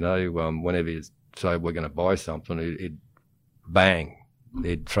CFO. You know, whenever he'd say we're going to buy something, he'd bang,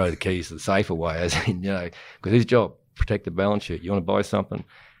 he'd throw the keys to the safe away, as in, you know, because his job, protect the balance sheet. You want to buy something,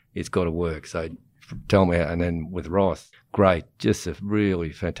 it's got to work. So tell me, and then with Ross, great, just a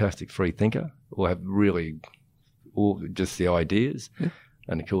really fantastic free thinker, or have really all just the ideas. Yeah.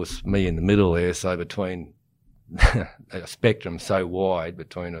 And of course, me in the middle there, so between a spectrum so wide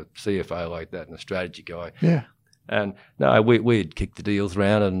between a CFO like that and a strategy guy. Yeah. And no, we'd kick the deals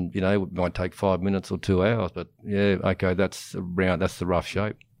around, and, you know, it might take 5 minutes or 2 hours, but yeah, okay, that's the rough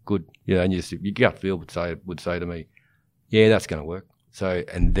shape. Good. Yeah, and your gut feel would say to me, yeah, that's going to work. So,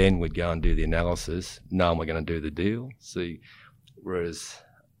 and then we'd go and do the analysis, knowing we're going to do the deal. See, whereas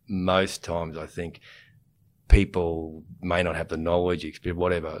most times I think people may not have the knowledge, experience,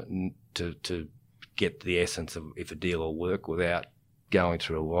 whatever, to get the essence of if a deal will work without going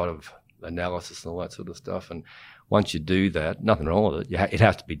through a lot of analysis and all that sort of stuff. And once you do that, nothing wrong with it. It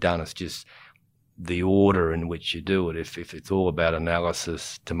has to be done. It's just the order in which you do it. If it's all about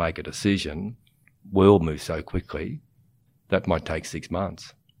analysis to make a decision, world moves so quickly, that might take 6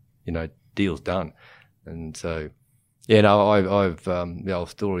 months. You know, deal's done. And so, yeah, no, I've the old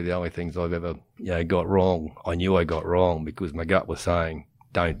story, the only things I've ever, you know, got wrong, I knew I got wrong because my gut was saying,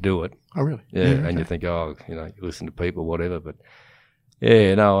 don't do it. Oh, really? Yeah, okay. And you think, oh, you know, you listen to people, whatever. But,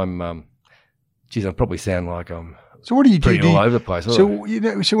 yeah, no, I probably sound like I'm so what do you do? All over the place. So, you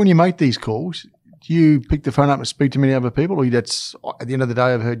know, so when you make these calls, do you pick the phone up and speak to many other people, or that's, at the end of the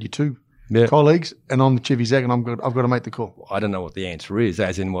day, I've heard you two colleagues, and I'm the chief exec, and I've got to make the call? I don't know what the answer is,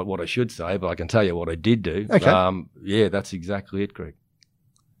 as in what I should say, but I can tell you what I did do. Okay. Yeah, that's exactly it, Greg.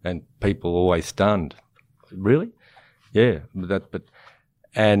 And people are always stunned. Really? Yeah,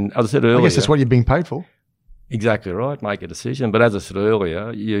 and as I said earlier, I guess that's what you're being paid for. Exactly right. Make a decision. But as I said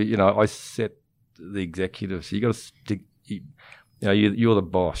earlier, you know, I set the executives. You got to stick. You know, you're the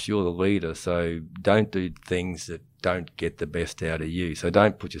boss. You're the leader. So don't do things that don't get the best out of you. So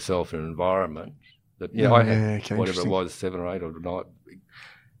don't put yourself in an environment that, you know, I had whatever it was, 7 or 8 or 9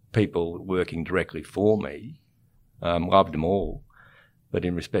 people working directly for me. Loved them all. But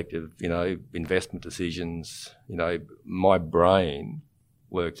in respect of, you know, investment decisions, you know, my brain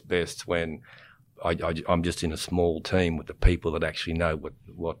works best when I'm just in a small team with the people that actually know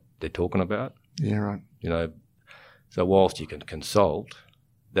what they're talking about. Yeah, right. You know, so whilst you can consult,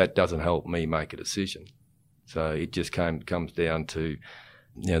 that doesn't help me make a decision. So it just comes down to,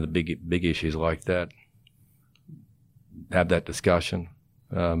 you know, the big issues like that. Have that discussion,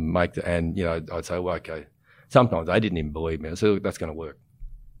 and, you know, I'd say, well, okay. Sometimes they didn't even believe me. I said, look, that's going to work.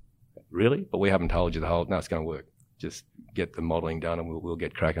 Really? But we haven't told you no, it's going to work. Just get the modelling done and we'll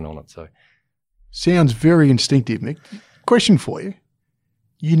get cracking on it. So, sounds very instinctive, Mick. Question for you.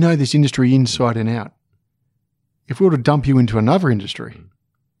 You know this industry inside and out. If we were to dump you into another industry,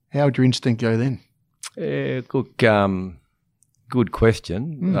 how would your instinct go then? Good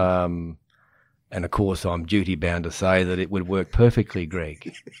question. And of course, I'm duty bound to say that it would work perfectly,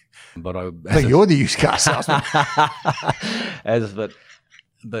 Greg. But you're the used car salesman.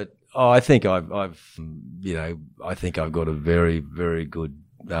 But I think I've you know, I think I've got a very, very good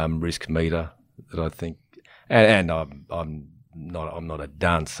risk meter that I think, and I'm not a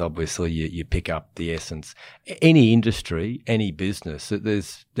dunce. Obviously, you pick up the essence. Any industry, any business,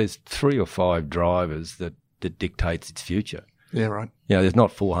 there's 3 or 5 drivers that dictates its future. Yeah, right. You know, there's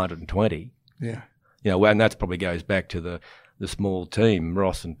not 420. Yeah. You know, and that probably goes back to the small team,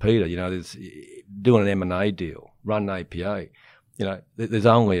 Ross and Peter. You know, there's doing an M&A deal, run an APA. You know,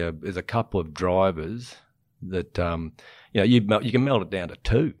 there's a couple of drivers that you know, you can melt it down to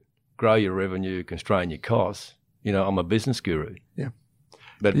 2: grow your revenue, constrain your costs. You know, I'm a business guru. Yeah.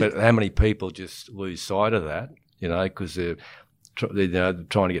 But how many people just lose sight of that? You know, because they're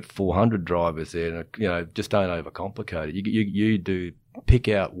trying to get 400 drivers there, and, you know, just don't overcomplicate it. You do pick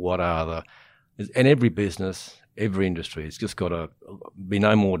out what are and every business, every industry, it's just got to be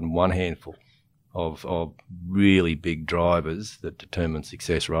no more than one handful of really big drivers that determine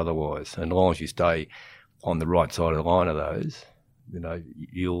success or otherwise. And as long as you stay on the right side of the line of those, you know,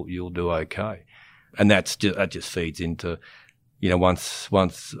 you'll do okay. And that just feeds into, you know,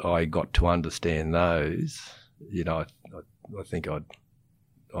 once I got to understand those, you know, I think I'd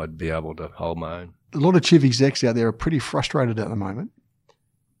I'd be able to hold my own. A lot of chief execs out there are pretty frustrated at the moment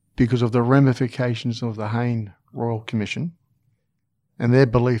because of the ramifications of the Hayne Royal Commission and their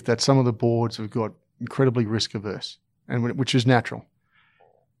belief that some of the boards have got incredibly risk averse, and which is natural.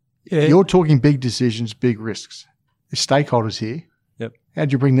 Yeah. You're talking big decisions, big risks. There's stakeholders here. Yep.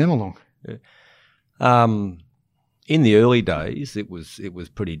 How'd you bring them along? Yeah. In the early days, it was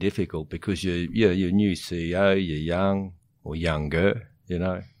pretty difficult because you're a new CEO, you're young or younger,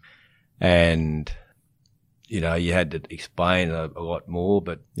 and you had to explain a lot more.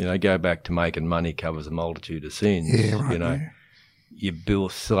 But go back to making money covers a multitude of sins. Yeah, right. You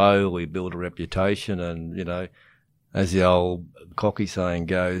slowly build a reputation, and as the old cocky saying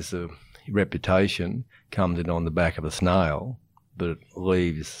goes, reputation comes in on the back of a snail, but it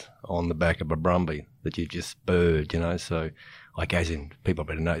leaves on the back of a brumby that you just spurred, So, like as in, people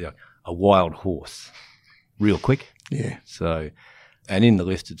better know, a wild horse, real quick. Yeah. So, and in the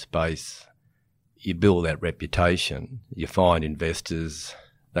listed space, you build that reputation. You find investors,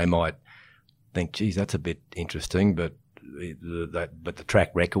 they might think, geez, that's a bit interesting, but the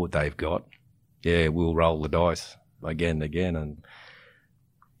track record they've got, we'll roll the dice again and again. And,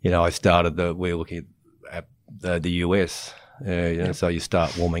 I started we're looking at the US. So you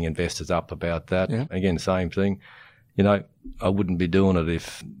start warming investors up about that. Yeah. Again, same thing. I wouldn't be doing it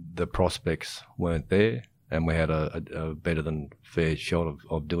if the prospects weren't there and we had a better than fair shot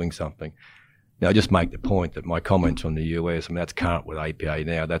of doing something. Now, I just make the point that my comments on the US, that's current with APA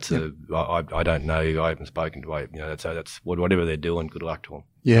now. That's I don't know. I haven't spoken to that's whatever they're doing. Good luck to them.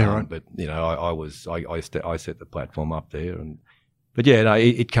 Yeah, right. But I set the platform up there,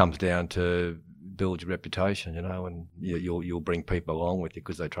 it comes down to build your reputation, and you'll bring people along with you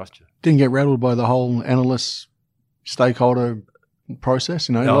because they trust you. Didn't get rattled by the whole analyst stakeholder process.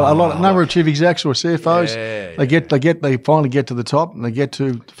 A number of chief execs or CFOs, they finally get to the top and they get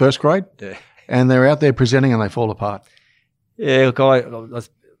to first grade, and they're out there presenting and they fall apart. Yeah, look, I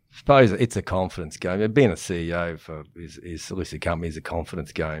suppose it's a confidence game. Being a CEO for is a listed company is a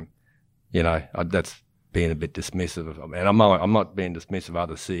confidence game. That's being a bit dismissive of, and I'm not being dismissive of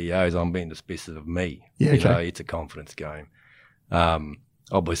other CEOs. I'm being dismissive of me. Yeah, okay. It's a confidence game.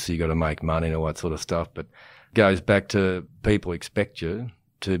 Obviously, you got to make money and all that sort of stuff, but it goes back to people expect you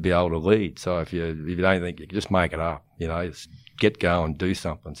to be able to lead. So if you don't think, you can just make it up. Just get going, do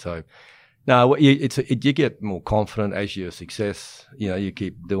something. So no, you get more confident as your success. You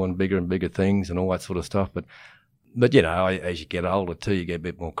keep doing bigger and bigger things and all that sort of stuff, but as you get older too, you get a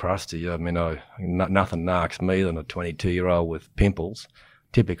bit more crusty. Nothing narks me than a 22-year-old with pimples,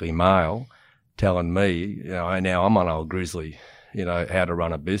 typically male, telling me, now I'm an old grizzly, how to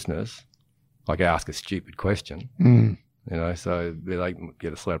run a business. Like, ask a stupid question, so they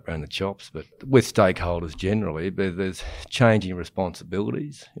get a slap around the chops. But with stakeholders generally, there's changing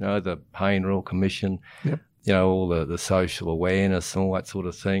responsibilities. The Hayne Royal Commission, all the social awareness and all that sort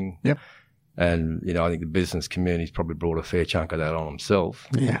of thing. Yep. And, I think the business community's probably brought a fair chunk of that on himself.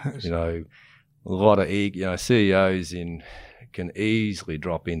 Yeah. A lot of CEOs can easily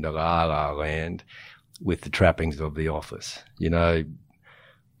drop into la-la land with the trappings of the office.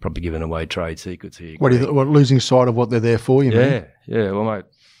 Probably giving away trade secrets here. What losing sight of what they're there for, you mean? Yeah. Well, mate,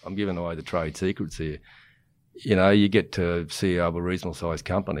 I'm giving away the trade secrets here. You get to CEO of a reasonable sized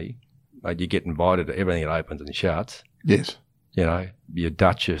company, you get invited to everything that opens and shuts. Yes. You're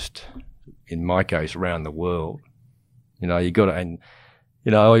Duchessed, in my case, around the world. You got to, and,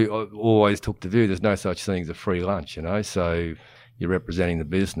 I always took the view there's no such thing as a free lunch, so you're representing the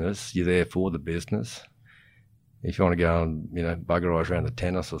business, you're there for the business. If you want to go and, bugger eyes around the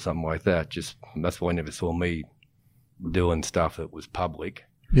tennis or something like that, that's why I never saw me doing stuff that was public.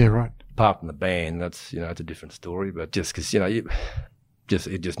 Yeah, right. Apart from the band, that's, it's a different story, but just because,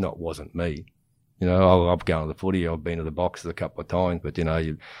 it just wasn't me. I've gone to the footy, I've been to the boxes a couple of times, but,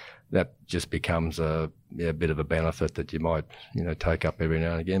 that just becomes a bit of a benefit that you might, take up every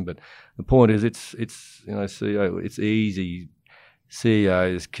now and again. But the point is, it's CEO, it's easy.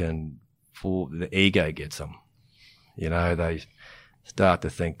 CEOs the ego gets them. They start to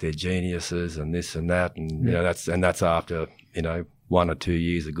think they're geniuses and this and that, and that's after 1 or 2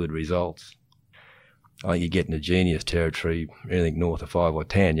 years of good results. I think you get into genius territory, anything north of 5 or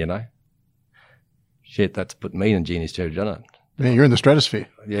 10. Shit, that's put me in genius territory, doesn't it? Yeah, you're in the stratosphere.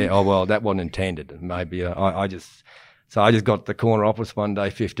 Yeah. Oh well, that wasn't intended. Maybe I just got the corner office one day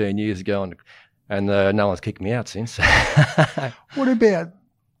 15 years ago, and no one's kicked me out since. What about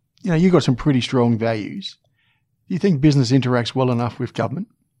you've got some pretty strong values. Do you think business interacts well enough with government?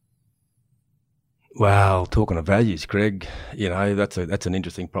 Well, talking of values, Craig, that's an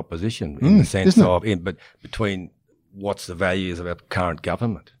interesting proposition in the sense of, but between what's the values of our current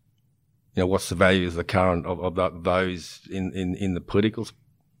government? You know, what's the values of the current of those in the political?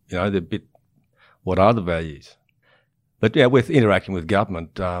 You know, what are the values? But yeah, with interacting with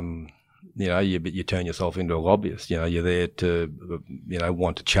government, you know, you turn yourself into a lobbyist. You know, you're there to, you know,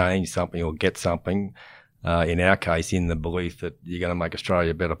 want to change something or get something. In our case, in the belief that you're going to make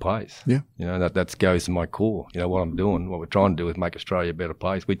Australia a better place. Yeah. You know, that goes to my core. You know, what we're trying to do is make Australia a better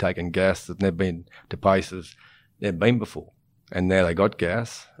place. We're taking gas that's never been to places they've been before. And now they got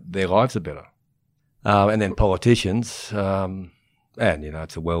gas, their lives are better. And then politicians, and, you know,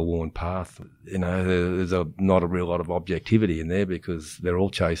 it's a well-worn path. You know, there's not a real lot of objectivity in there because they're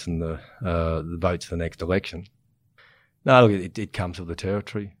all chasing the votes for the next election. No, look, it comes with the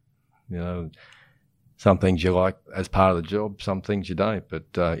territory. You know, some things you like as part of the job, some things you don't, but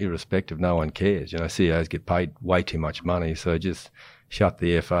irrespective, no one cares. You know, CEOs get paid way too much money, so just shut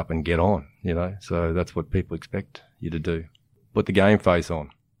the F up and get on, you know. So that's what people expect you to do. Put the game face on.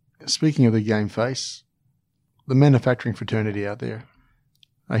 Speaking of the game face, the manufacturing fraternity out there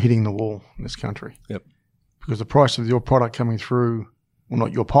are hitting the wall in this country. Yep. Because the price of your product coming through, well,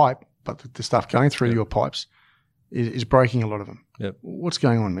 not your pipe, but the stuff going through your pipes is breaking a lot of them. Yep. What's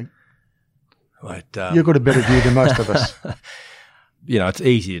going on, Mick? Right, You've got a better view than most of us. You know, it's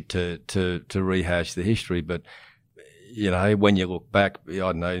easier to rehash the history, but, you know, when you look back, I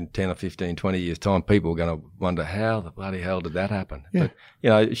don't know, in 10 or 15, 20 years' time, people are going to wonder how the bloody hell did that happen? Yeah. But, you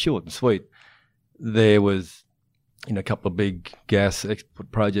know, short and sweet, there was, you know, a couple of big gas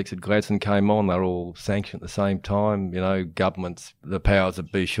export projects at Gladstone came on. They were all sanctioned at the same time. You know, governments, the powers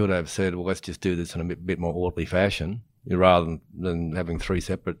that be should have said, well, let's just do this in a bit more orderly fashion, rather than having three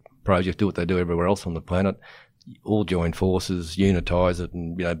separate projects, do what they do everywhere else on the planet, all join forces, unitise it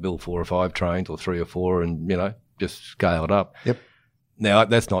and, you know, build 4 or 5 trains or 3 or 4 and, you know, just scale it up. Yep. Now,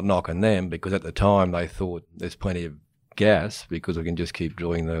 that's not knocking them because at the time they thought there's plenty of gas because we can just keep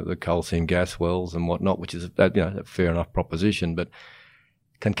drilling the coal seam gas wells and whatnot, which is, you know, a fair enough proposition. But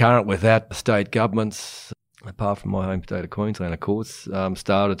concurrent with that, the state governments, apart from my home state of Queensland, of course,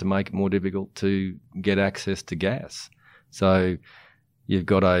 started to make it more difficult to get access to gas. So you've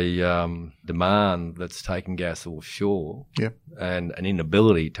got a demand that's taking gas offshore and an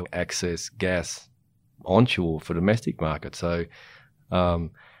inability to access gas onshore for domestic market. So, no,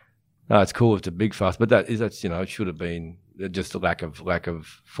 it's caused a big fuss, but that's, you know, it should have been just a lack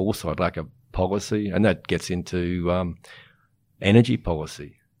of foresight, lack of policy, and that gets into energy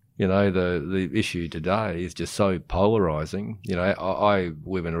policy. You know, the issue today is just so polarising. You know, I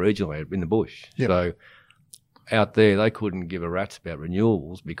live in a regional area, in the bush, so out there they couldn't give a rat's about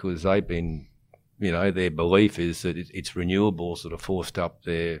renewables because they've been, you know, their belief is that it's renewables that have forced up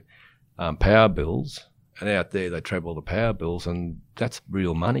their power bills, and out there they treble the power bills, and that's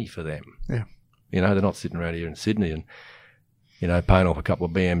real money for them. Yeah. You know, they're not sitting around here in Sydney and, you know, paying off a couple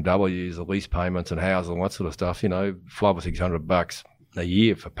of BMWs, the lease payments and houses and that sort of stuff. You know, $500 or $600 a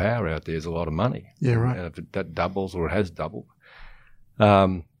year for power out there is a lot of money. Yeah, right. And if that doubles or it has doubled.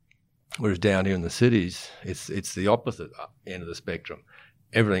 Whereas down here in the cities, it's the opposite end of the spectrum.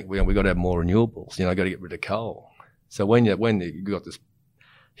 Everything, we got to have more renewables. You know, got to get rid of coal. So when you've got this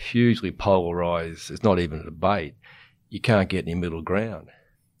hugely polarised, it's not even a debate, you can't get any middle ground.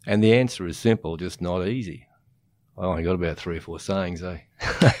 And the answer is simple, just not easy. I only got about 3 or 4 sayings, eh?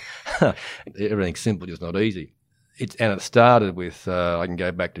 Everything's simple, just not easy. And it started with, I can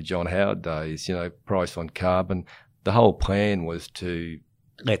go back to John Howard days, you know, price on carbon. The whole plan was to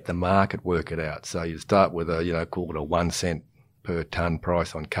let the market work it out. So you start with call it a 1 cent per tonne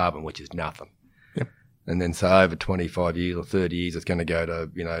price on carbon, which is nothing. Yep. And then so over 25 years or 30 years, it's going to go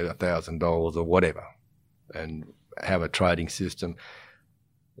to, you know, $1,000 or whatever, and have a trading system.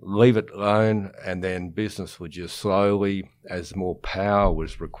 Leave it alone, and then business would just slowly, as more power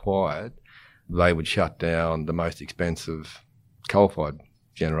was required, they would shut down the most expensive coal-fired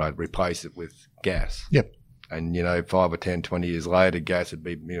generator, replace it with gas. Yep. And, you know, 5 or 10, 20 years later, gas would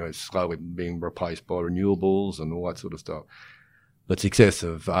be, you know, slowly being replaced by renewables and all that sort of stuff. But success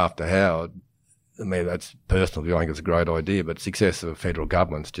of after Howard, I mean, that's personal view, I think it's a great idea, but success of federal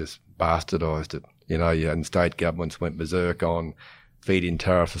governments just bastardised it. You know, and state governments went berserk on feed-in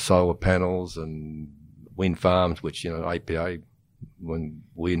tariffs for solar panels and wind farms, which, you know, APA, when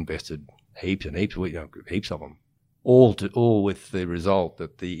we invested heaps and heaps, you know, heaps of them, all with the result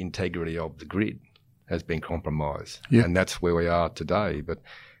that the integrity of the grid has been compromised. Yeah. And that's where we are today. But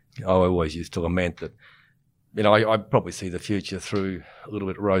I always used to lament that, you know, I probably see the future through a little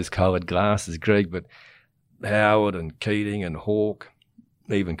bit rose-coloured glasses, Greg, but Howard and Keating and Hawke,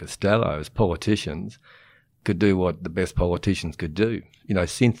 even Costello, as politicians, could do what the best politicians could do, you know,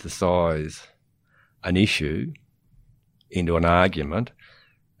 synthesise an issue into an argument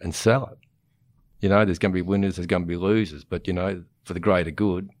and sell it. You know, there's going to be winners, there's going to be losers, but, you know, for the greater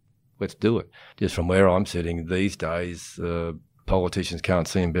good, let's do it. Just from where I'm sitting these days, politicians can't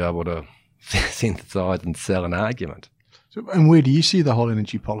seem to be able to synthesise and sell an argument. So, and where do you see the whole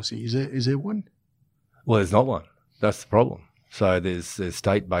energy policy? Is there one? Well, there's not one. That's the problem. So there's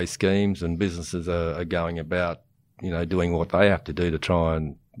state-based schemes, and businesses are going about, you know, doing what they have to do to try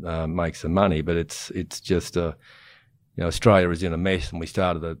and make some money. But it's just you know, Australia is in a mess, and we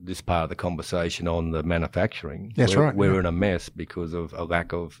started this part of the conversation on the manufacturing. That's right. We're in a mess because of a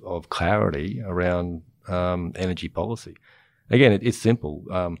lack of clarity around energy policy. Again, it's simple.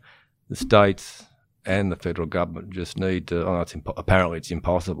 The states and the federal government just need to, apparently it's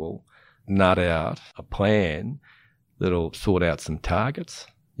impossible, nut out a plan that'll sort out some targets,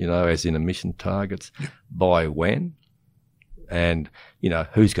 you know, as in emission targets, by when, and, you know,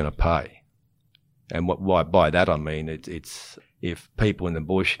 who's going to pay. And by that I mean it's if people in the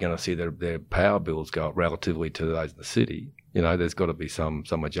bush are going to see their power bills go up relatively to those in the city, you know, there's got to be some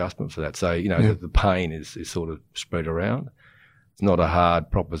adjustment for that. So, you know, the pain is sort of spread around. It's not a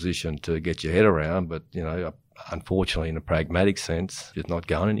hard proposition to get your head around, but, you know, unfortunately, in a pragmatic sense, it's not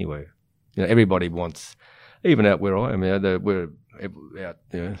going anywhere. You know, everybody wants, even out where I am, you know, we're out,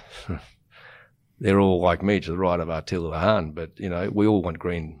 you know, they're all like me to the right of Attila the Hun, but, you know, we all want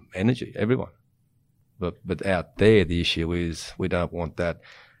green energy, everyone. But out there, the issue is we don't want that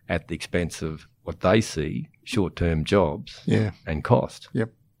at the expense of what they see, short-term jobs and cost.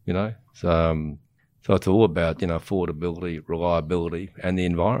 Yep. You know, so it's all about, you know, affordability, reliability, and the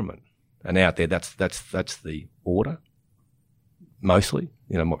environment. And out there, that's the order, mostly.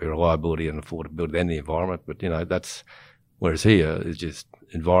 You know, might be reliability and affordability and the environment, but, you know, that's, whereas here is just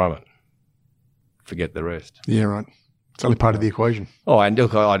environment. Forget the rest. Yeah, right. It's only part of the equation. Oh, and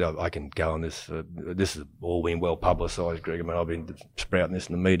look, I can go on this. This has all been well publicised, Greg. I mean, I've been sprouting this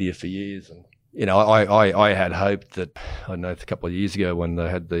in the media for years. And, you know, I had hoped that, I don't know, a couple of years ago when they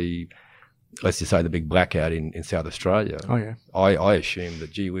had let's just say the big blackout in South Australia. Oh, yeah. I assumed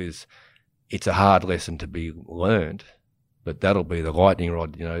that, gee whiz, it's a hard lesson to be learned, but that'll be the lightning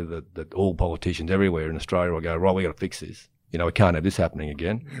rod, you know, that all politicians everywhere in Australia will go, right, we got to fix this. You know, we can't have this happening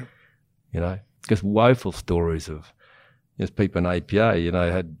again. Yeah. You know, because woeful stories of, there's people in APA, you know,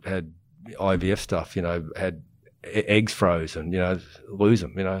 had IVF stuff, you know, had eggs frozen, you know, lose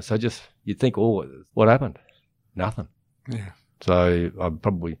them, you know. So just, you'd think, what happened? Nothing. Yeah. So I'm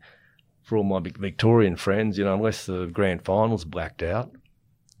probably, for all my Victorian friends, you know, unless the grand final's blacked out,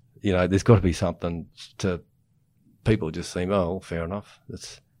 you know, there's got to be something to, people just seem, oh, fair enough.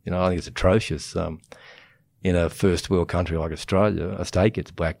 That's, you know, I think it's atrocious. In a first world country like Australia, a state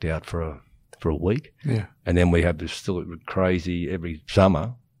gets blacked out for a week. Yeah. And then we have this still crazy every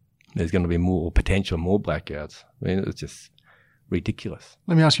summer. There's going to be more blackouts. I mean, it's just ridiculous.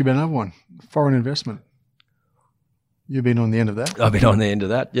 Let me ask you about another one. Foreign investment. You've been on the end of that? I've been on the end of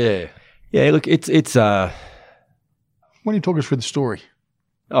that, yeah. Yeah, look, it's why don't you talk us through the story?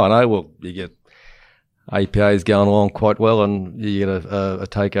 Oh, no, well, you get APA is going along quite well, and you get a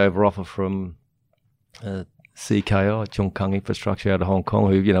takeover offer from CKI, Chongqing Infrastructure out of Hong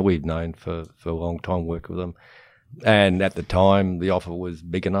Kong, who, you know, we've known for a long time, worked with them. And at the time, the offer was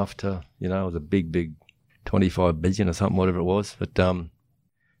big enough to, you know, it was a big 25 billion or something, whatever it was. But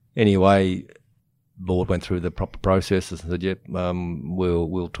anyway, board went through the proper processes and said, yep,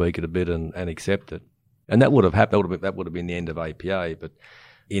 we'll tweak it a bit and accept it. And that would have happened, that would have been the end of APA. But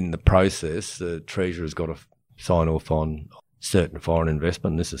in the process, the Treasurer's got to sign off on certain foreign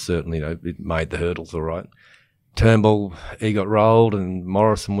investment. And this is certainly, you know, it made the hurdles all right. Turnbull, he got rolled and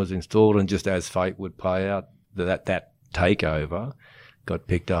Morrison was installed, and just as fate would play out, that takeover got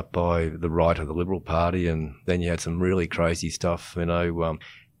picked up by the right of the Liberal Party, and then you had some really crazy stuff, you know,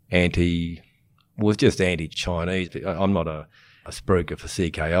 anti-Chinese. I'm not a spruiker for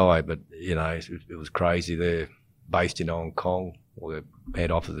CKI, but, you know, it was crazy. They're based in Hong Kong, or their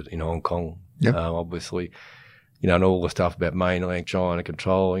head office in Hong Kong, obviously. You know, and all the stuff about mainland China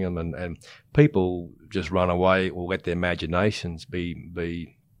controlling them, and people just run away or let their imaginations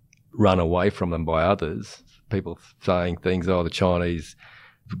be run away from them by others. People saying things, oh, the Chinese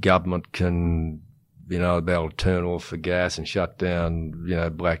government can, you know, they'll turn off the gas and shut down, you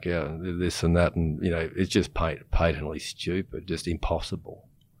know, blackout, this and that, and, you know, it's just patently stupid, just impossible.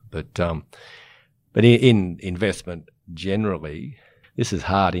 But in investment generally, this is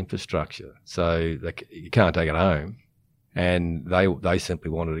hard infrastructure, so you can't take it home. And they simply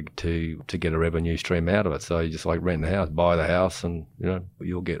wanted to get a revenue stream out of it. So you just like rent the house, buy the house, and, you know,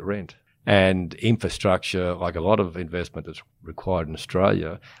 you'll get rent. And infrastructure, like a lot of investment that's required in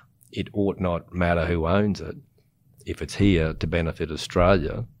Australia, it ought not matter who owns it. if it's here to benefit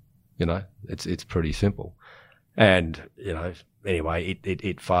Australia, it's pretty simple. And anyway,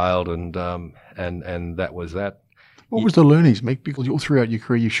 it failed, and that was that. What was the learnings, Mick? Because all throughout your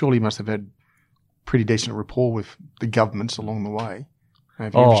career, you surely must have had pretty decent rapport with the governments along the way.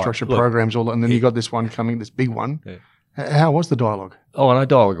 Infrastructure programs, and then you got this one coming, this big one. Yeah. How was the dialogue? Oh, no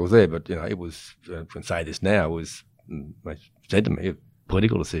dialogue was there, but it was. I can say this now. It was, they said to me, a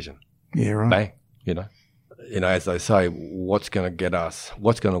political decision. Yeah, right. Bang. As they say, what's going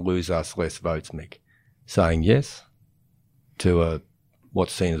to lose us less votes, Mick? Saying yes to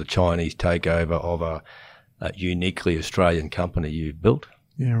what's seen as a Chinese takeover of a uniquely Australian company you built.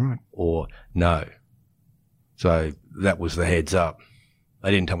 Yeah, right. Or no. So that was the heads up. They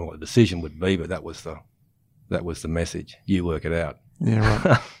didn't tell me what the decision would be, but that was the message. You work it out. Yeah,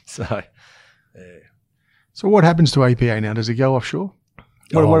 right. So, yeah. So what happens to APA now? Does it go offshore?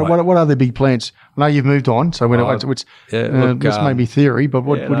 What are the big plans? I know you've moved on, so this may be theory, but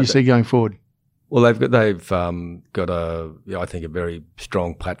what do you see going forward? Well, they've got I think a very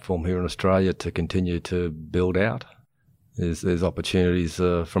strong platform here in Australia to continue to build out. There's opportunities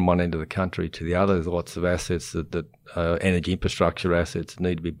from one end of the country to the other. There's lots of assets that energy infrastructure assets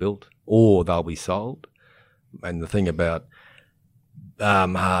need to be built, or they'll be sold. And the thing about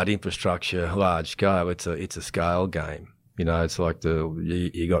hard infrastructure, large scale, it's a scale game. It's like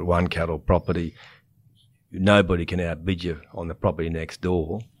you got one cattle property. Nobody can outbid you on the property next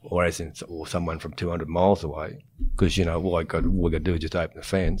door, or someone from 200 miles away, because all we got to do is just open the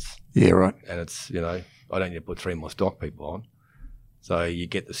fence. Yeah, right. And it's I don't need to put 3 more stock people on, so you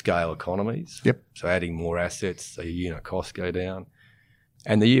get the scale economies. Yep. So adding more assets, so your unit costs go down.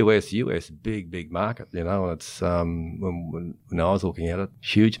 And the US, big market. It's when I was looking at it,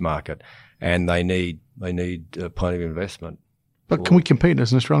 huge market, and they need plenty of investment. But can we compete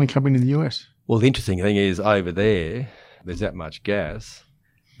as an Australian company in the US? Well, the interesting thing is over there's that much gas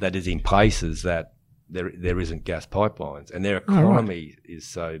that is in places that there isn't gas pipelines, and their economy is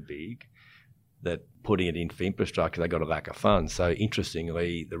so big that putting it in for infrastructure, they've got a lack of funds. So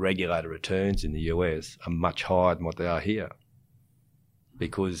interestingly, the regulator returns in the US are much higher than what they are here,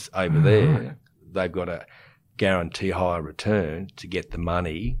 because over there they've got to guarantee higher return to get the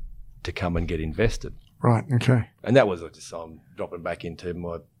money to come and get invested. Right, okay. And that was just, I'm dropping back into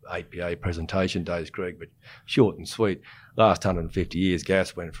my APA presentation days, Greg, but short and sweet. Last 150 years,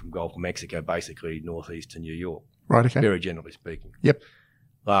 gas went from Gulf of Mexico, basically northeast to New York. Right, okay. Very generally speaking. Yep.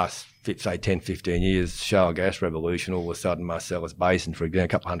 Last, say, 10, 15 years, shale gas revolution, all of a sudden Marcellus Basin, for example, a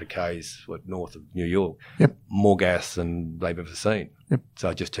couple hundred Ks north of New York. Yep. More gas than they've ever seen. Yep. So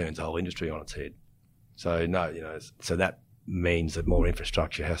it just turns the whole industry on its head. So, so that means that more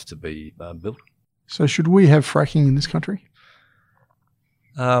infrastructure has to be built. So should we have fracking in this country?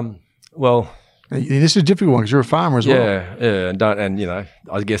 Well, this is a difficult one because you're a farmer as well. Yeah, and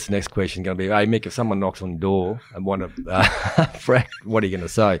I guess the next question is going to be, hey Mick, if someone knocks on the door and want to frack, what are you going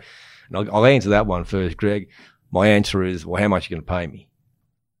to say? And I'll answer that one first, Greg. My answer is, well, how much are you going to pay me?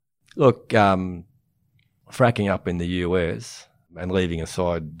 Look, fracking up in the US and leaving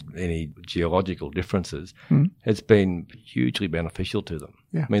aside any geological differences, has been hugely beneficial to them.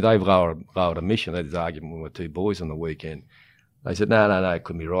 Yeah. I mean, they've lowered emission. They had this argument with 2 boys on the weekend. They said, no, it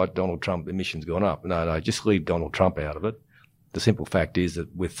couldn't be right. Donald Trump, emissions gone up. No, just leave Donald Trump out of it. The simple fact is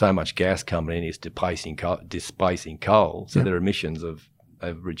that with so much gas coming in, it's displacing coal, so their emissions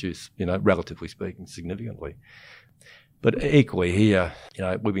have reduced, relatively speaking, significantly. But equally here,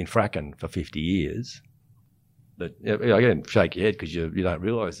 we've been fracking for 50 years. But again, shake your head because you don't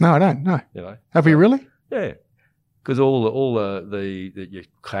realise. No, I don't. No. Have we really? Yeah, because all your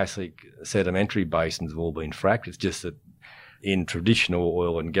classic sedimentary basins have all been fracked. It's just that in traditional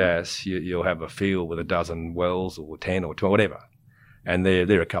oil and gas, you'll have a field with a dozen wells or 10 or 12, whatever, and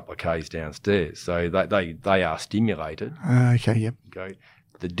they're a couple of k's downstairs, so they are stimulated. Okay. Yep. Okay.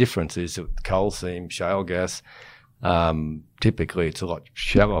 The difference is that coal seam, shale gas, typically it's a lot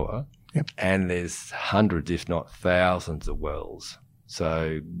shallower. Yep. And there's hundreds, if not thousands, of wells.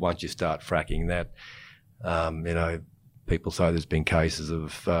 So once you start fracking that, people say there's been cases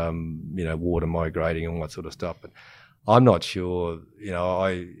of, water migrating and all that sort of stuff. But I'm not sure,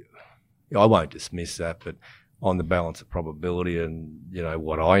 I won't dismiss that, but on the balance of probability and,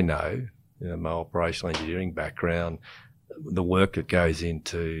 what I know, my operational engineering background, the work that goes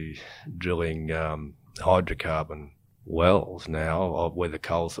into drilling hydrocarbon wells now, where the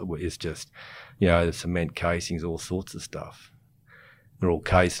coal is just, the cement casings, all sorts of stuff. They're all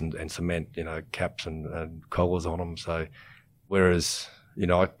case and cement, caps and collars on them. So, whereas,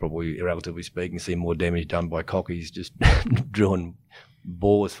 I probably, relatively speaking, see more damage done by cockies just drilling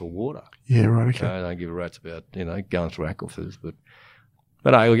bores for water. Yeah, right, okay. I don't give a rat's about, going through aquifers. But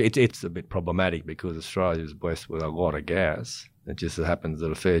it's a bit problematic because Australia is blessed with a lot of gas. It just happens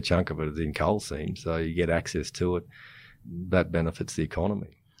that a fair chunk of it is in coal seams, so you get access to it. That benefits the economy.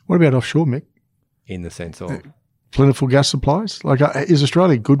 What about offshore, Mick? In the sense of? Plentiful gas supplies? Like, is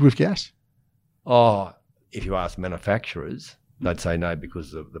Australia good with gas? Oh, if you ask manufacturers, they'd say no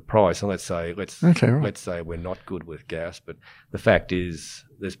because of the price. And let's say we're not good with gas, but the fact is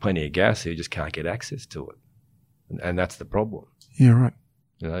there's plenty of gas here, you just can't get access to it. And that's the problem. Yeah, right.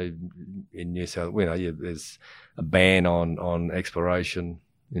 In New South Wales, there's a ban on exploration,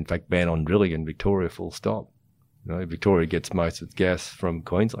 in fact, ban on drilling in Victoria, full stop. Victoria gets most of its gas from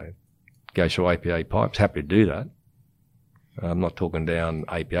Queensland, goes through APA pipes. Happy to do that. I'm not talking down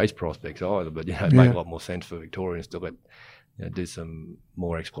APA's prospects either, but it makes a lot more sense for Victorians to do some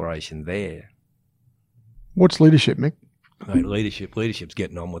more exploration there. What's leadership, Mick? Mate, leadership's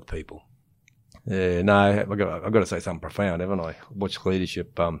getting on with people. Yeah, no, I've got to say something profound, haven't I? What's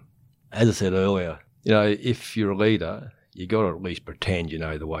leadership? As I said earlier, if you're a leader, you got to at least pretend you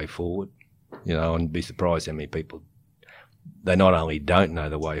know the way forward. And be surprised how many people, they not only don't know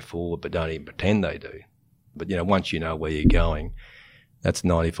the way forward, but don't even pretend they do. But, once you know where you're going, that's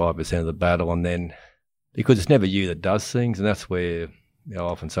 95% of the battle. And then, because it's never you that does things, and that's where I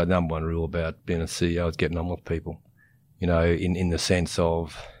often say the number one rule about being a CEO is getting on with people. In the sense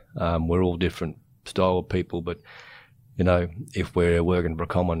of we're all different style of people, but, if we're working for a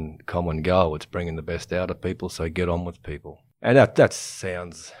common goal, it's bringing the best out of people, so get on with people. And that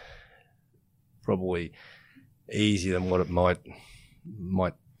sounds probably easier than what it might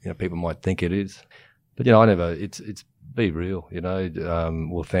people might think it is. But, it's be real,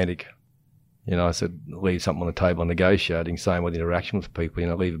 authentic. I said leave something on the table negotiating, same with interaction with people,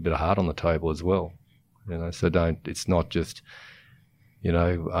 leave a bit of heart on the table as well. So it's not just,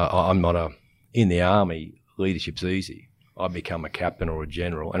 I'm not in the army, leadership's easy. I become a captain or a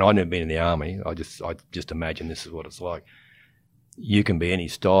general, and I've never been in the army. I just imagine this is what it's like. You can be any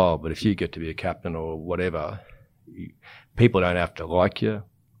style, but if you get to be a captain or whatever, people don't have to like you,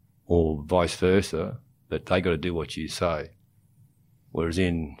 or vice versa, but they got to do what you say. Whereas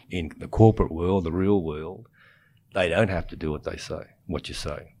in the corporate world, the real world, they don't have to do what you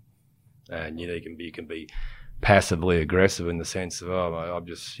say. And you can be passively aggressive in the sense of, I'm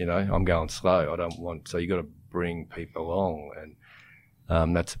just, I'm going slow. I don't want, so you got to bring people along,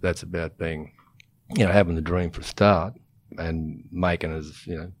 and that's about being, having the dream for a start and making us,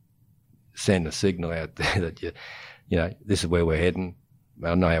 send a signal out there that this is where we're heading. I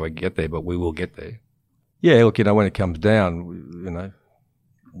don't know how we get there, but we will get there. Yeah, look, when it comes down,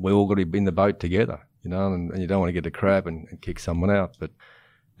 we all got to be in the boat together, and you don't want to get a crab and kick someone out.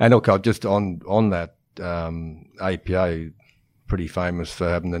 And look, I've just on that, APA, pretty famous for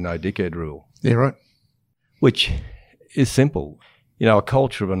having the no dickhead rule. Yeah, right. Which is simple. A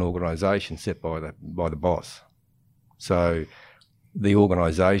culture of an organisation set by the boss. So the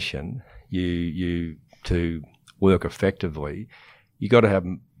organisation, you to work effectively, you got to have,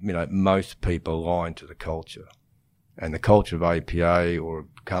 most people aligned to the culture. And the culture of APA or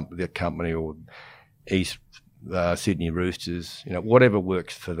the company or East Sydney Roosters, whatever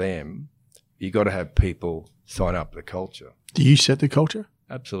works for them, you got to have people sign up to the culture. Do you set the culture?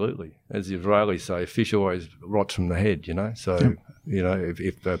 Absolutely. As the Israelis say, fish always rots from the head, So,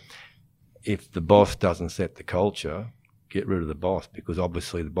 if the boss doesn't set the culture, get rid of the boss, because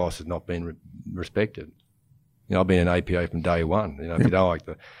obviously the boss has not been respected. I've been in APA from day one. If you don't like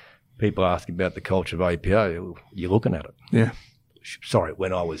the people asking about the culture of APA, you're looking at it. Yeah. Sorry,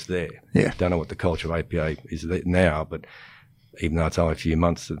 when I was there. Yeah. Don't know what the culture of APA is now, but even though it's only a few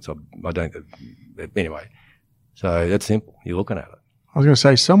months since I don't. Anyway, so that's simple. You're looking at it. I was going to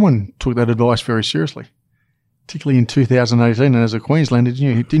say, someone took that advice very seriously, particularly in 2018. And as a Queenslander,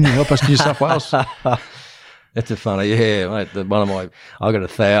 didn't you help us in New South Wales? That's a funny, mate. I got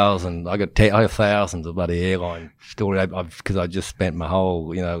 1,000. I have thousands of bloody airline story because I just spent my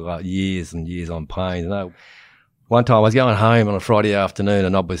whole, years and years on planes. One time I was going home on a Friday afternoon,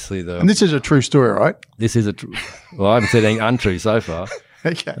 and obviously and this is a true story, right? This is well, I haven't said anything untrue so far.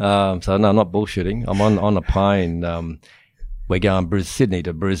 Okay. So no, I'm not bullshitting. I'm on a plane. We're going Sydney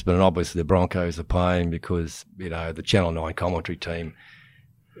to Brisbane, and obviously the Broncos are playing because the Channel 9 commentary team.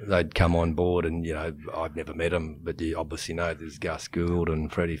 They'd come on board, and I've never met them, but you obviously know there's Gus Gould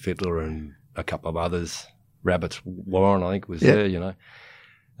and Freddie Fittler and a couple of others. Rabbits Warren, I think, was there,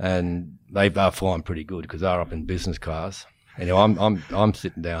 and they are flying pretty good because they're up in business class. Anyway, I'm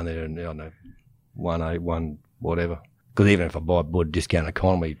sitting down there, and 1A1 whatever. Because even if I bought discount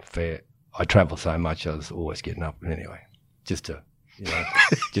economy fare, I travel so much, I was always getting up anyway, just to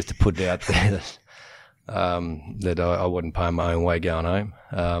just to put it out there that I wasn't paying my own way going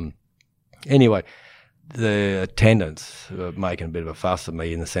home. Anyway, the attendants were making a bit of a fuss of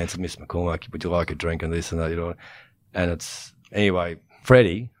me in the sense of, Miss McCormack, would you like a drink and this and that, And anyway,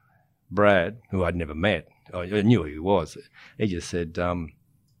 Freddie, Brad, who I'd never met, I knew who he was. He just said,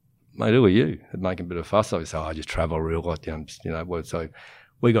 mate, who are you? Making a bit of a fuss. I said, I just travel real lot, so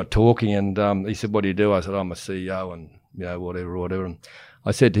we got talking and he said, what do you do? I said, I'm a CEO and, whatever. And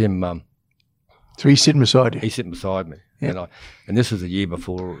I said to him, so he's sitting beside you? He's sitting beside me. Yeah. And this was a year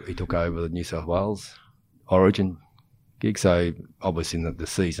before he took over the New South Wales Origin gig, so obviously in the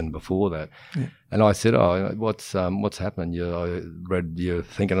season before that. Yeah. And I said, what's happening? I read you're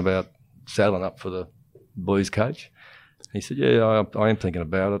thinking about saddling up for the boys coach. He said, yeah, I am thinking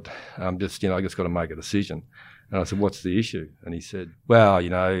about it. I'm just, I just got to make a decision. And I said, what's the issue? And he said, well,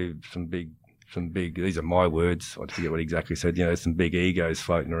 some big, these are my words, I forget what he exactly said, some big egos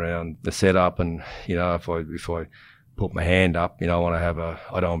floating around the setup. And, if I put my hand up, I want to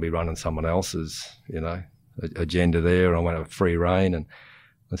I don't want to be running someone else's, agenda there. I want to have free reign. And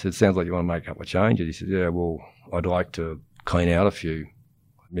I said, sounds like you want to make a couple of changes. He said, yeah, well, I'd like to clean out a few,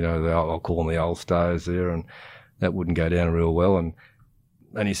 I'll call them the old stars there, and that wouldn't go down real well.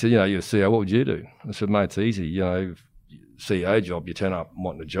 And he said, you're a CEO, what would you do? I said, mate, it's easy. CEO job, you turn up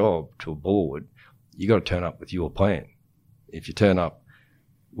wanting a job to a board, you got to turn up with your plan. If you turn up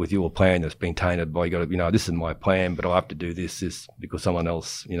with your plan that's been tainted by, this is my plan, but I have to do this, because someone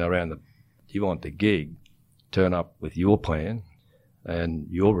else, you want the gig, turn up with your plan and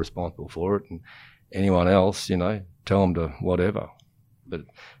you're responsible for it, and anyone else, tell them to whatever. But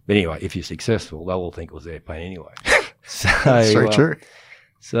anyway, if you're successful, they'll all think it was their plan anyway. That's very true.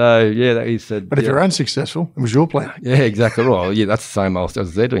 So, yeah, he said... But if you're unsuccessful, it was your plan. Yeah, exactly right. Yeah, that's the same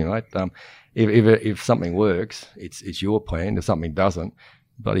as they're doing, right? If something works, it's your plan. If something doesn't,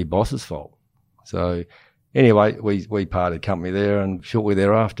 bloody boss's fault. So, anyway, we parted company there, and shortly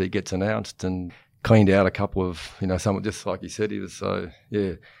thereafter, it gets announced and cleaned out a couple of, someone, just like you said, he was so,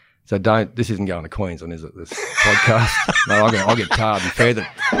 yeah. So this isn't going to Queensland, is it, this podcast? No, I'll get tarred and feathered.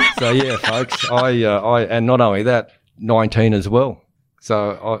 So, yeah, folks, and not only that, 19 as well.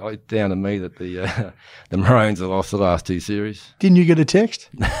 So I down to me that the Maroons have lost the last two series. Didn't you get a text?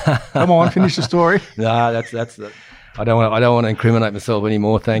 Come on, finish the story. No, that's I don't want to incriminate myself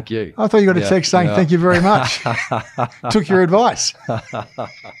anymore. Thank you. I thought you got a text saying thank you very much. Took your advice.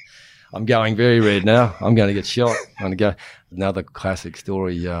 I'm going very red now. I'm going to get shot. I'm going to go. Another classic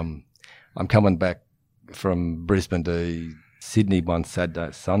story. I'm coming back from Brisbane to Sydney one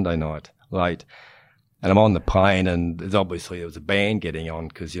Sunday night late. And I'm on the plane, and there was a band getting on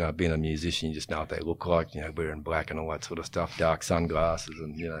because, being a musician, you just know what they look like, wearing black and all that sort of stuff, dark sunglasses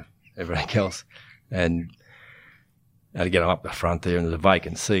and, everything else. And I had to get them up the front there, and there's a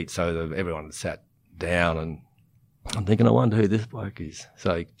vacant seat, so everyone had sat down, and I'm thinking, I wonder who this bloke is.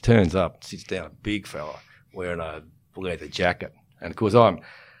 So he turns up, sits down, a big fella, wearing a leather jacket. And, of course,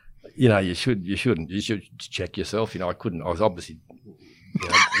 you should check yourself. I was obviously,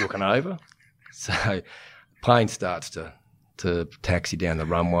 looking over. So plane starts to taxi down the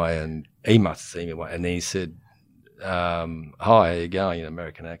runway, and he must have seen me. And then he said, hi, how you going, in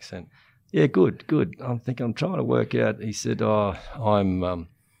American accent? Yeah, good. I'm trying to work out. He said, I'm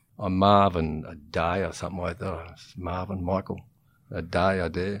Marvin Adair or something like that. Marvin, Michael Adair,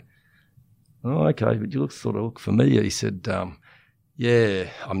 Adair. Oh, okay, but you look familiar. He said, yeah,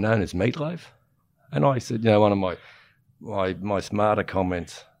 I'm known as Meatloaf. And I said, one of my smarter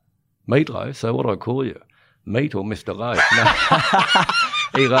comments, Meatloaf, so what do I call you? Meat or Mr. Loaf?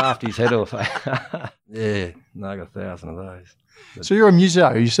 No. He laughed his head off. Yeah, I got 1,000 of those. But so you're a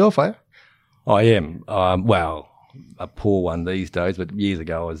museo yourself, eh? I am. Well, a poor one these days, but years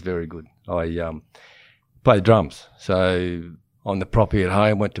ago I was very good. I played drums. So on the property at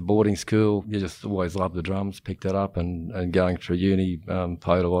home, went to boarding school. You just always loved the drums, picked that up, and going through uni,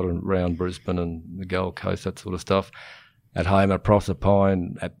 played a lot around Brisbane and the Gold Coast, that sort of stuff. At home at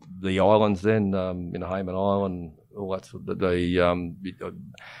Proserpine, at the islands then, in Hayman Island, all that sort of, they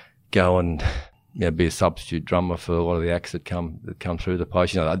go and be a substitute drummer for a lot of the acts that come through the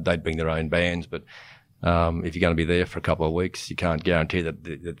place. They'd bring their own bands, but if you're going to be there for a couple of weeks, you can't guarantee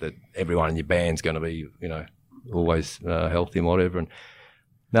that everyone in your band's going to be, always healthy and whatever. And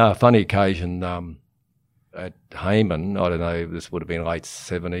no, a funny occasion at Hayman, I don't know, this would have been late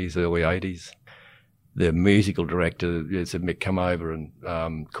 70s, early 80s. The musical director said, Mick, come over,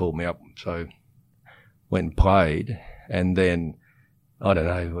 and called me up. So went and played, and then, I don't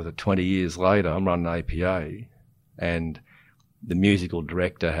know, was it 20 years later, I'm running APA, and the musical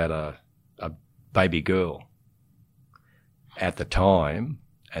director had a baby girl. at the time,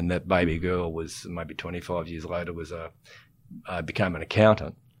 and that baby girl was maybe 25 years later became an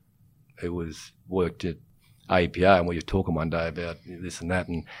accountant who worked at APA, and we were talking one day about this and that,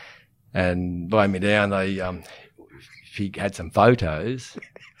 and blowing me down, she had some photos,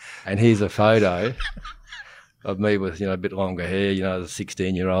 and here's a photo of me with, a bit longer hair, as a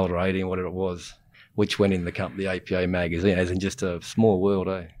 16-year-old or 18, whatever it was, which went in the APA magazine, as in just a small world,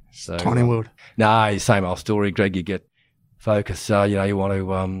 eh? So, Tiny world. No, same old story, Greg. You get focused, you want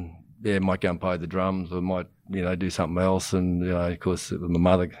to, might go and play the drums, or might, do something else. And, of course, my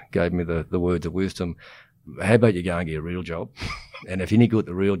mother gave me the words of wisdom. How about you go and get a real job? And if you're any good at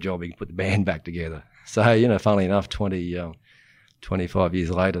the real job, you can put the band back together. So, funnily enough, 25 years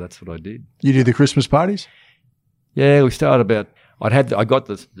later, that's what I did. You did the Christmas parties? Yeah, we started about. I'd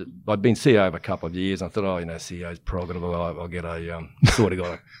been CEO of a couple of years, and I thought, CEO's prerogative. I'll get sort of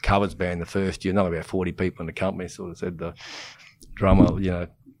got a covers band the first year. Another about 40 people in the company. Sort of said the drummer,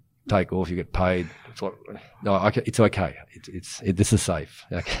 take off, you get paid. It's like, no, it's okay. This is safe.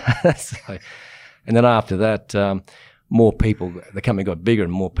 Okay. So, and then after that, more people. The company got bigger,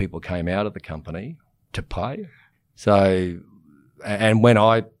 and more people came out of the company to pay. So, and when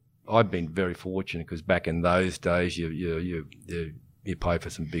I've been very fortunate, because back in those days, you pay for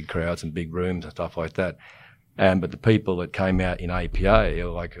some big crowds and big rooms and stuff like that. But the people that came out in APA,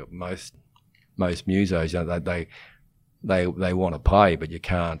 like most musos, they want to pay, but you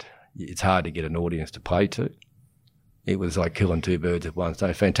can't. It's hard to get an audience to pay to. It was like killing two birds with one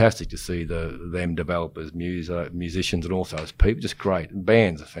stone. Fantastic to see them develop as musicians and also as people. Just great.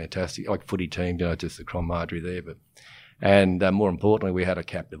 Bands are fantastic, like footy teams, just the camaraderie there, but. And more importantly, we had a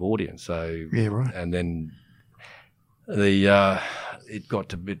captive audience. So yeah, right. And then it got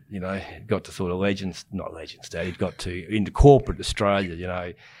to bit, it got to sort of not legend state. It got to into corporate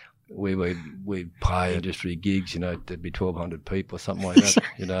Australia. We'd play industry gigs. There'd be 1,200 people or something like that.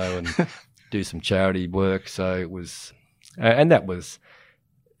 And do some charity work. So it was, and that was,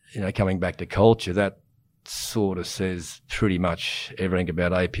 coming back to culture. That sort of says pretty much everything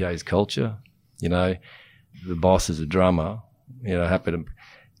about APA's culture. The boss is a drummer, happy to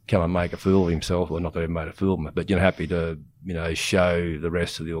come and make a fool of himself, or not that he made a fool of him, but, happy to, show the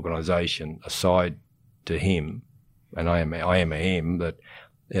rest of the organisation a side to him, and I am a him, that,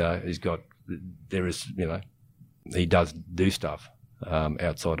 he does do stuff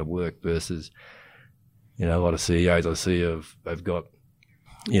outside of work versus, a lot of CEOs I see have got,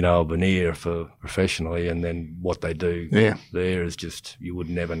 a veneer for professionally, and then what they do there is just, you would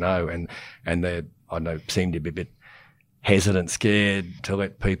never know. And they, I know, seem to be a bit hesitant, scared to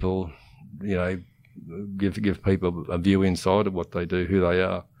let people, give people a view inside of what they do, who they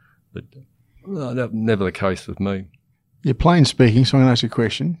are. But never the case with me. Yeah, plain speaking, so I'm going to ask you a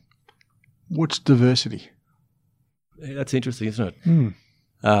question. What's diversity? Yeah, that's interesting, isn't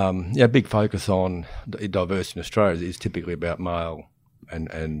it? Big focus on diversity in Australia is typically about male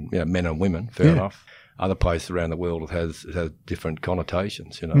and men and women, fair enough. Other places around the world has different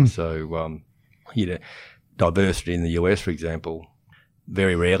connotations, So, diversity in the US, for example,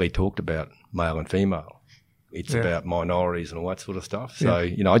 very rarely talked about male and female. It's about minorities and all that sort of stuff. So,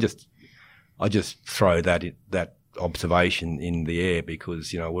 I just throw that observation in the air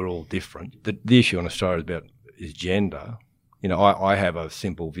because, we're all different. The issue in Australia is gender. I have a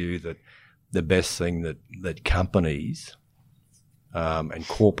simple view that the best thing that companies and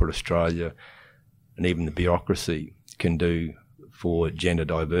corporate Australia and even the bureaucracy can do for gender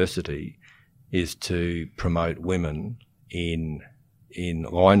diversity is to promote women in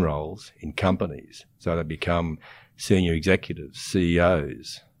line roles in companies, so they become senior executives,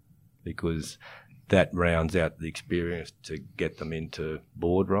 CEOs, because that rounds out the experience to get them into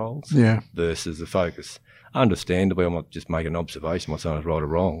board roles versus the focus. Understandably, I'm not just making an observation, I'm not saying it's right or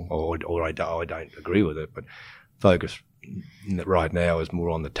wrong, or I don't agree with it, but focus right now is more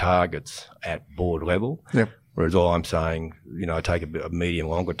on the targets at board level. Yep. Whereas all I'm saying, take a medium,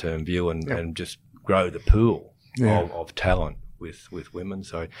 longer term view and just grow the pool of talent with women.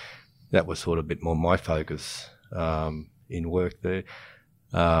 So that was sort of a bit more my focus in work there.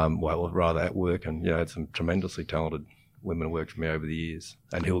 Rather at work, and had some tremendously talented women work for me over the years,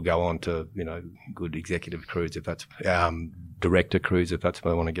 and who'll go on to good executive careers if that's director careers if that's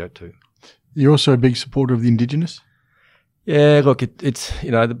what I want to go to. You're also a big supporter of the Indigenous. Yeah, look, it's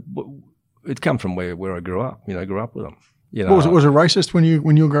it's come from where I grew up. Grew up with them. Was it racist when you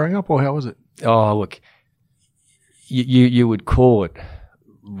were growing up, or how was it? Oh, look, you would call it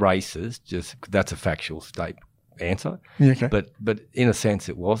racist. Just that's a factual answer. Yeah, okay. But in a sense,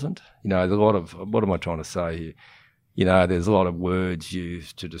 it wasn't. A lot of what am I trying to say here? you know, there's a lot of words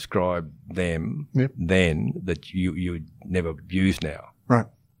used to describe them then that you would never use now. Right.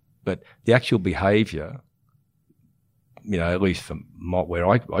 But the actual behaviour, you know, at least from where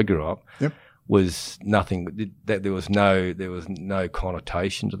I grew up, was nothing. That there was no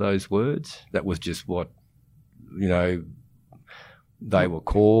connotation to those words. That was just what, you know, they were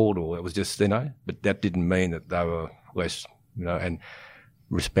called, or it was just, you know. But that didn't mean that they were less, you know, and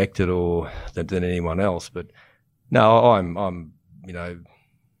respected or than anyone else. But no, I'm you know,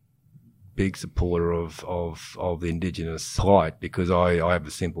 big supporter of the Indigenous plight, because I have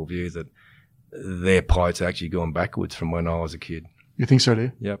a simple view that their plight's actually gone backwards from when I was a kid. You think so, do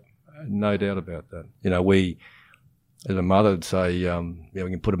you? Yep, no doubt about that. You know, we, as a mother, would say, you know,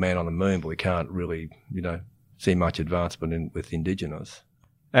 we can put a man on the moon, but we can't really, you know, see much advancement with Indigenous.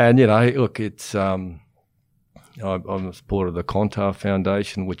 And, you know, look, it's, I'm a supporter of the Clontarf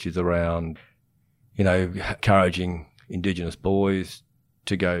Foundation, which is around, you know, encouraging Indigenous boys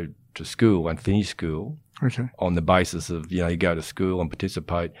to go to school and finish school on the basis of, you know, you go to school and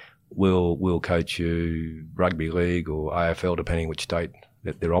participate, we'll coach you rugby league or AFL, depending which state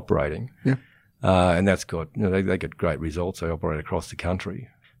that they're operating. Yeah. And that's got, you know, they get great results. They operate across the country.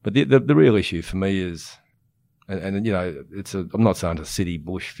 But the real issue for me is, and you know, I'm not saying it's a city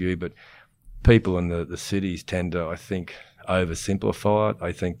bush view, but people in the cities tend to, I think, oversimplify it.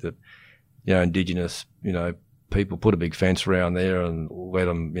 I think that, you know, Indigenous, you know, people put a big fence around there and let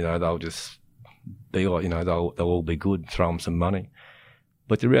them, you know, they'll just be like, you know, they'll all be good, throw them some money.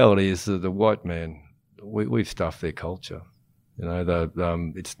 But the reality is that the white man, we've stuffed their culture. You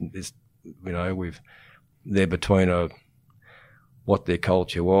know, it's you know, they're between what their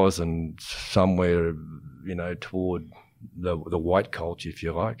culture was and somewhere, you know, toward the white culture, if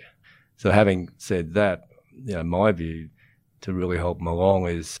you like. So having said that, you know, my view to really help them along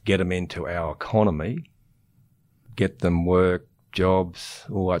is get them into our economy, get them work, jobs,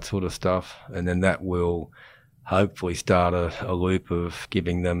 all that sort of stuff, and then that will hopefully start a loop of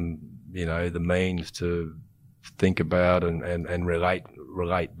giving them, you know, the means to think about and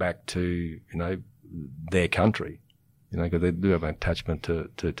relate back to, you know, their country, you know, because they do have an attachment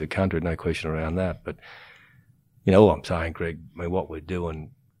to country, no question around that. But, you know, all I'm saying, Greg, I mean, what we're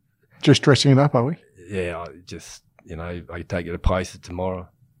doing. Just dressing it up, are we? Yeah, just, you know, I take you to places tomorrow,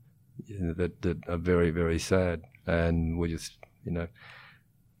 you know, that are very, very sad. And we just, you know,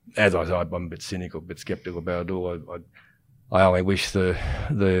 as I said, I'm a bit cynical, a bit sceptical about it all. I only wish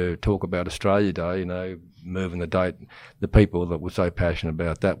the talk about Australia Day, you know, moving the date, the people that were so passionate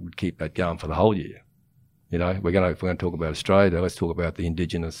about that would keep that going for the whole year. You know, if we're going to talk about Australia Day, let's talk about the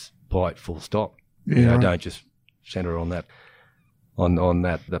Indigenous plight, full stop. Yeah, you know, right. Don't just centre on that, on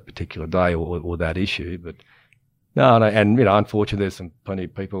that particular day or that issue. But no, and you know, unfortunately, there's plenty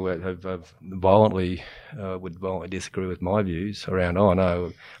of people that have would violently disagree with my views around. Oh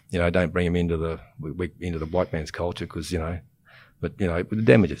no, you know, don't bring them into the white man's culture because, you know, but you know, the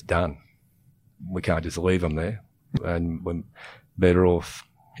damage is done. We can't just leave them there, and we're better off,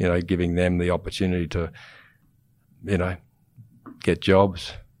 you know, giving them the opportunity to, you know, get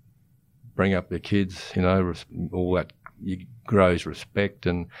jobs, bring up their kids, you know, all that grows respect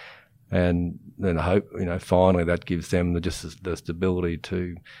and then I hope, you know, finally that gives them the stability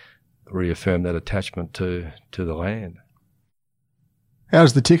to reaffirm that attachment to the land.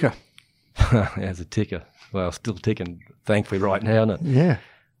 How's the ticker? How's the ticker? Well, still ticking, thankfully, right now, isn't it? Yeah.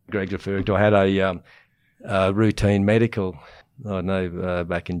 Greg's referring to, I had a routine medical, I don't know,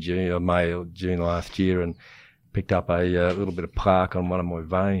 back in June or May or June last year, and picked up a little bit of plaque on one of my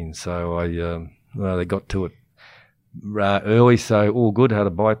veins. So they got to it early, so all good. Had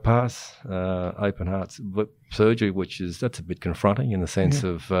a bypass, open heart surgery, that's a bit confronting in the sense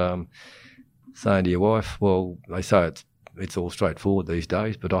of saying to your wife, well, they say it's all straightforward these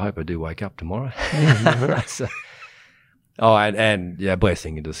days, but I hope I do wake up tomorrow. So, and yeah,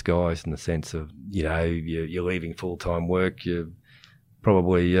 blessing in disguise in the sense of, you know, you're leaving full-time work, you're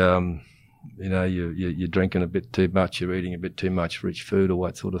probably, you know, you're drinking a bit too much, you're eating a bit too much rich food, all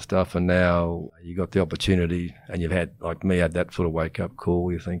that sort of stuff, and now you got the opportunity, and you've had, like me, had that sort of wake-up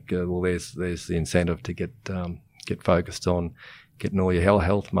call. You think, well, there's the incentive to get focused on getting all your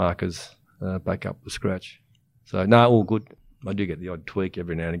health markers back up to scratch. So, no, all good. I do get the odd tweak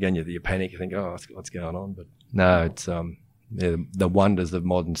every now and again. You panic, you think, oh, what's going on? But no, it's the wonders of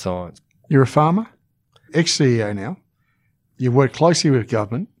modern science. You're a farmer, ex-CEO now. You work closely with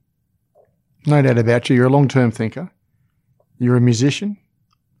government. No doubt about you. You're a long-term thinker. You're a musician.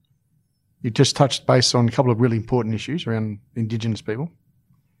 You just touched base on a couple of really important issues around Indigenous people.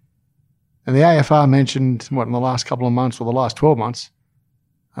 And the AFR mentioned, in the last couple of months or the last 12 months,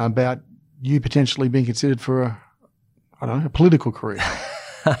 about you potentially being considered for I don't know, a political career?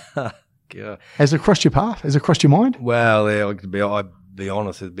 Yeah. Has it crossed your path? Has it crossed your mind? Well, yeah, I'll be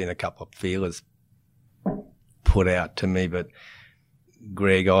honest, there's been a couple of feelers put out to me, but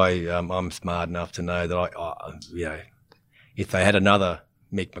Greg, I'm smart enough to know that if they had another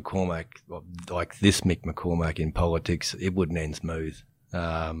Mick McCormack, like this Mick McCormack in politics, it wouldn't end smooth.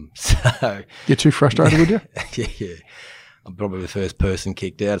 So You're too frustrated, would you? yeah. I'm probably the first person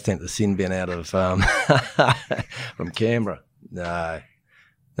kicked out, sent the sin bin out of from Canberra. No,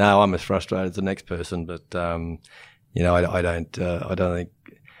 I'm as frustrated as the next person, but I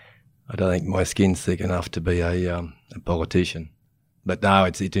don't think my skin's thick enough to be a politician. But no,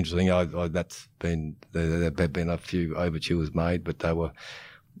 it's interesting. There have been a few overtures made, but they were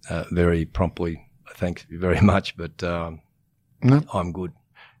very promptly. Thanks very much, but No. I'm good.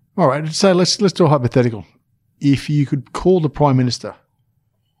 All right. So let's do a hypothetical. If you could call the Prime Minister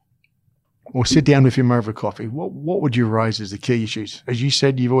or sit down with him over coffee, what would you raise as the key issues? As you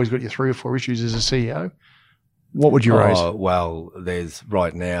said, you've always got your 3 or 4 issues as a CEO. What would you raise? Well, there's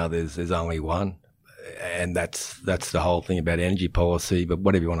only one, and that's the whole thing about energy policy. But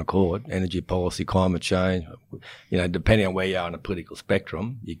whatever you want to call it, energy policy, climate change. Depending on where you are on the political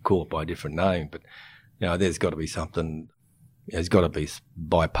spectrum, you call it by a different name. But there's got to be something. There's got to be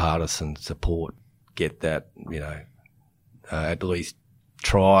bipartisan support. Get that, at least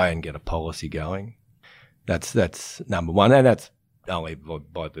try and get a policy going. That's number one, and that's only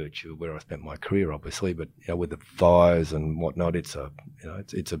by virtue of where I spent my career, obviously. But with the fires and whatnot, it's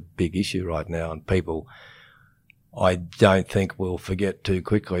a big issue right now, and people, I don't think will forget too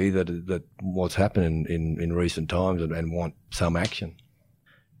quickly that what's happened in recent times and want some action.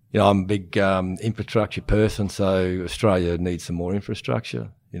 I'm a big infrastructure person, so Australia needs some more infrastructure.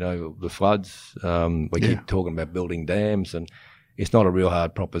 The floods, keep talking about building dams, and it's not a real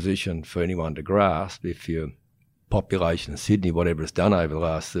hard proposition for anyone to grasp. If your population in Sydney, whatever it's done over the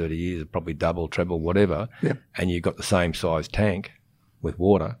last 30 years, probably double, treble, whatever, and you've got the same size tank with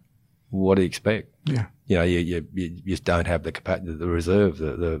water, what do you expect? Yeah. You just don't have the reserve,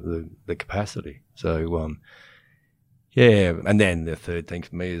 the capacity. So, and then the third thing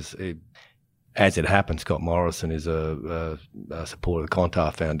for me is, as it happens, Scott Morrison is a supporter of the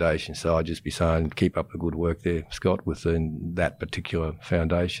Clontarf Foundation. So I'd just be saying, keep up the good work there, Scott, within that particular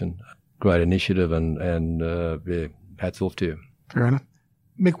foundation. Great initiative, and hats off to you. Fair enough.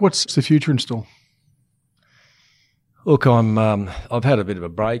 Mick, what's the future in store? Look, I've had a bit of a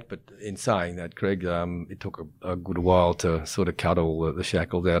break, but in saying that, Greg, it took a good while to sort of cut all the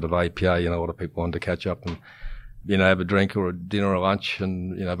shackles out of APA. A lot of people wanted to catch up and have a drink or a dinner or lunch,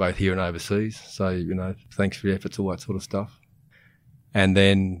 and both here and overseas. So thanks for your efforts, all that sort of stuff. And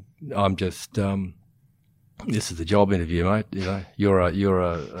then I'm just this is a job interview, mate. You're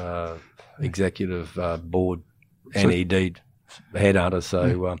a executive board NED headhunter.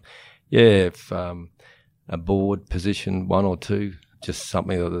 So if a board position, 1 or 2, just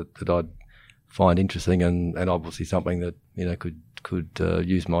something that I'd find interesting, and obviously something that could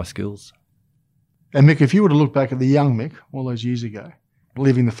use my skills. And Mick, if you were to look back at the young Mick all those years ago,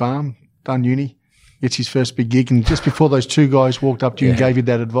 leaving the farm, done uni, gets his first big gig, and just before those 2 guys walked up to you and gave you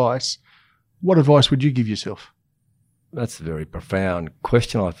that advice, what advice would you give yourself? That's a very profound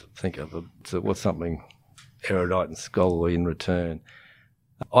question, I think. What's something erudite and scholarly in return?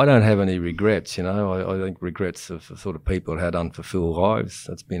 I don't have any regrets, I think regrets are for sort of people that had unfulfilled lives.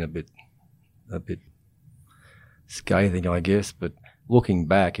 That's been a bit scathing, I guess. But looking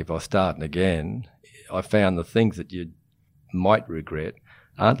back, if I was starting again, I found the things that you might regret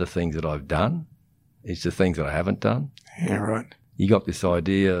aren't the things that I've done. It's the things that I haven't done. Yeah, right. You got this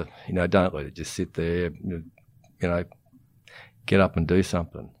idea, don't let it just sit there, get up and do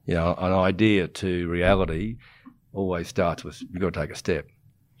something. An idea to reality always starts with, you've got to take a step.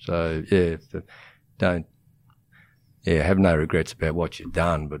 So, have no regrets about what you've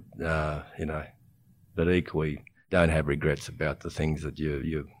done, but, but equally don't have regrets about the things that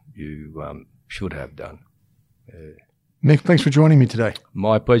you should have done. Mick, thanks for joining me today.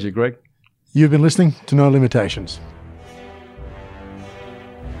 My pleasure, Greg. You've been listening to No Limitations.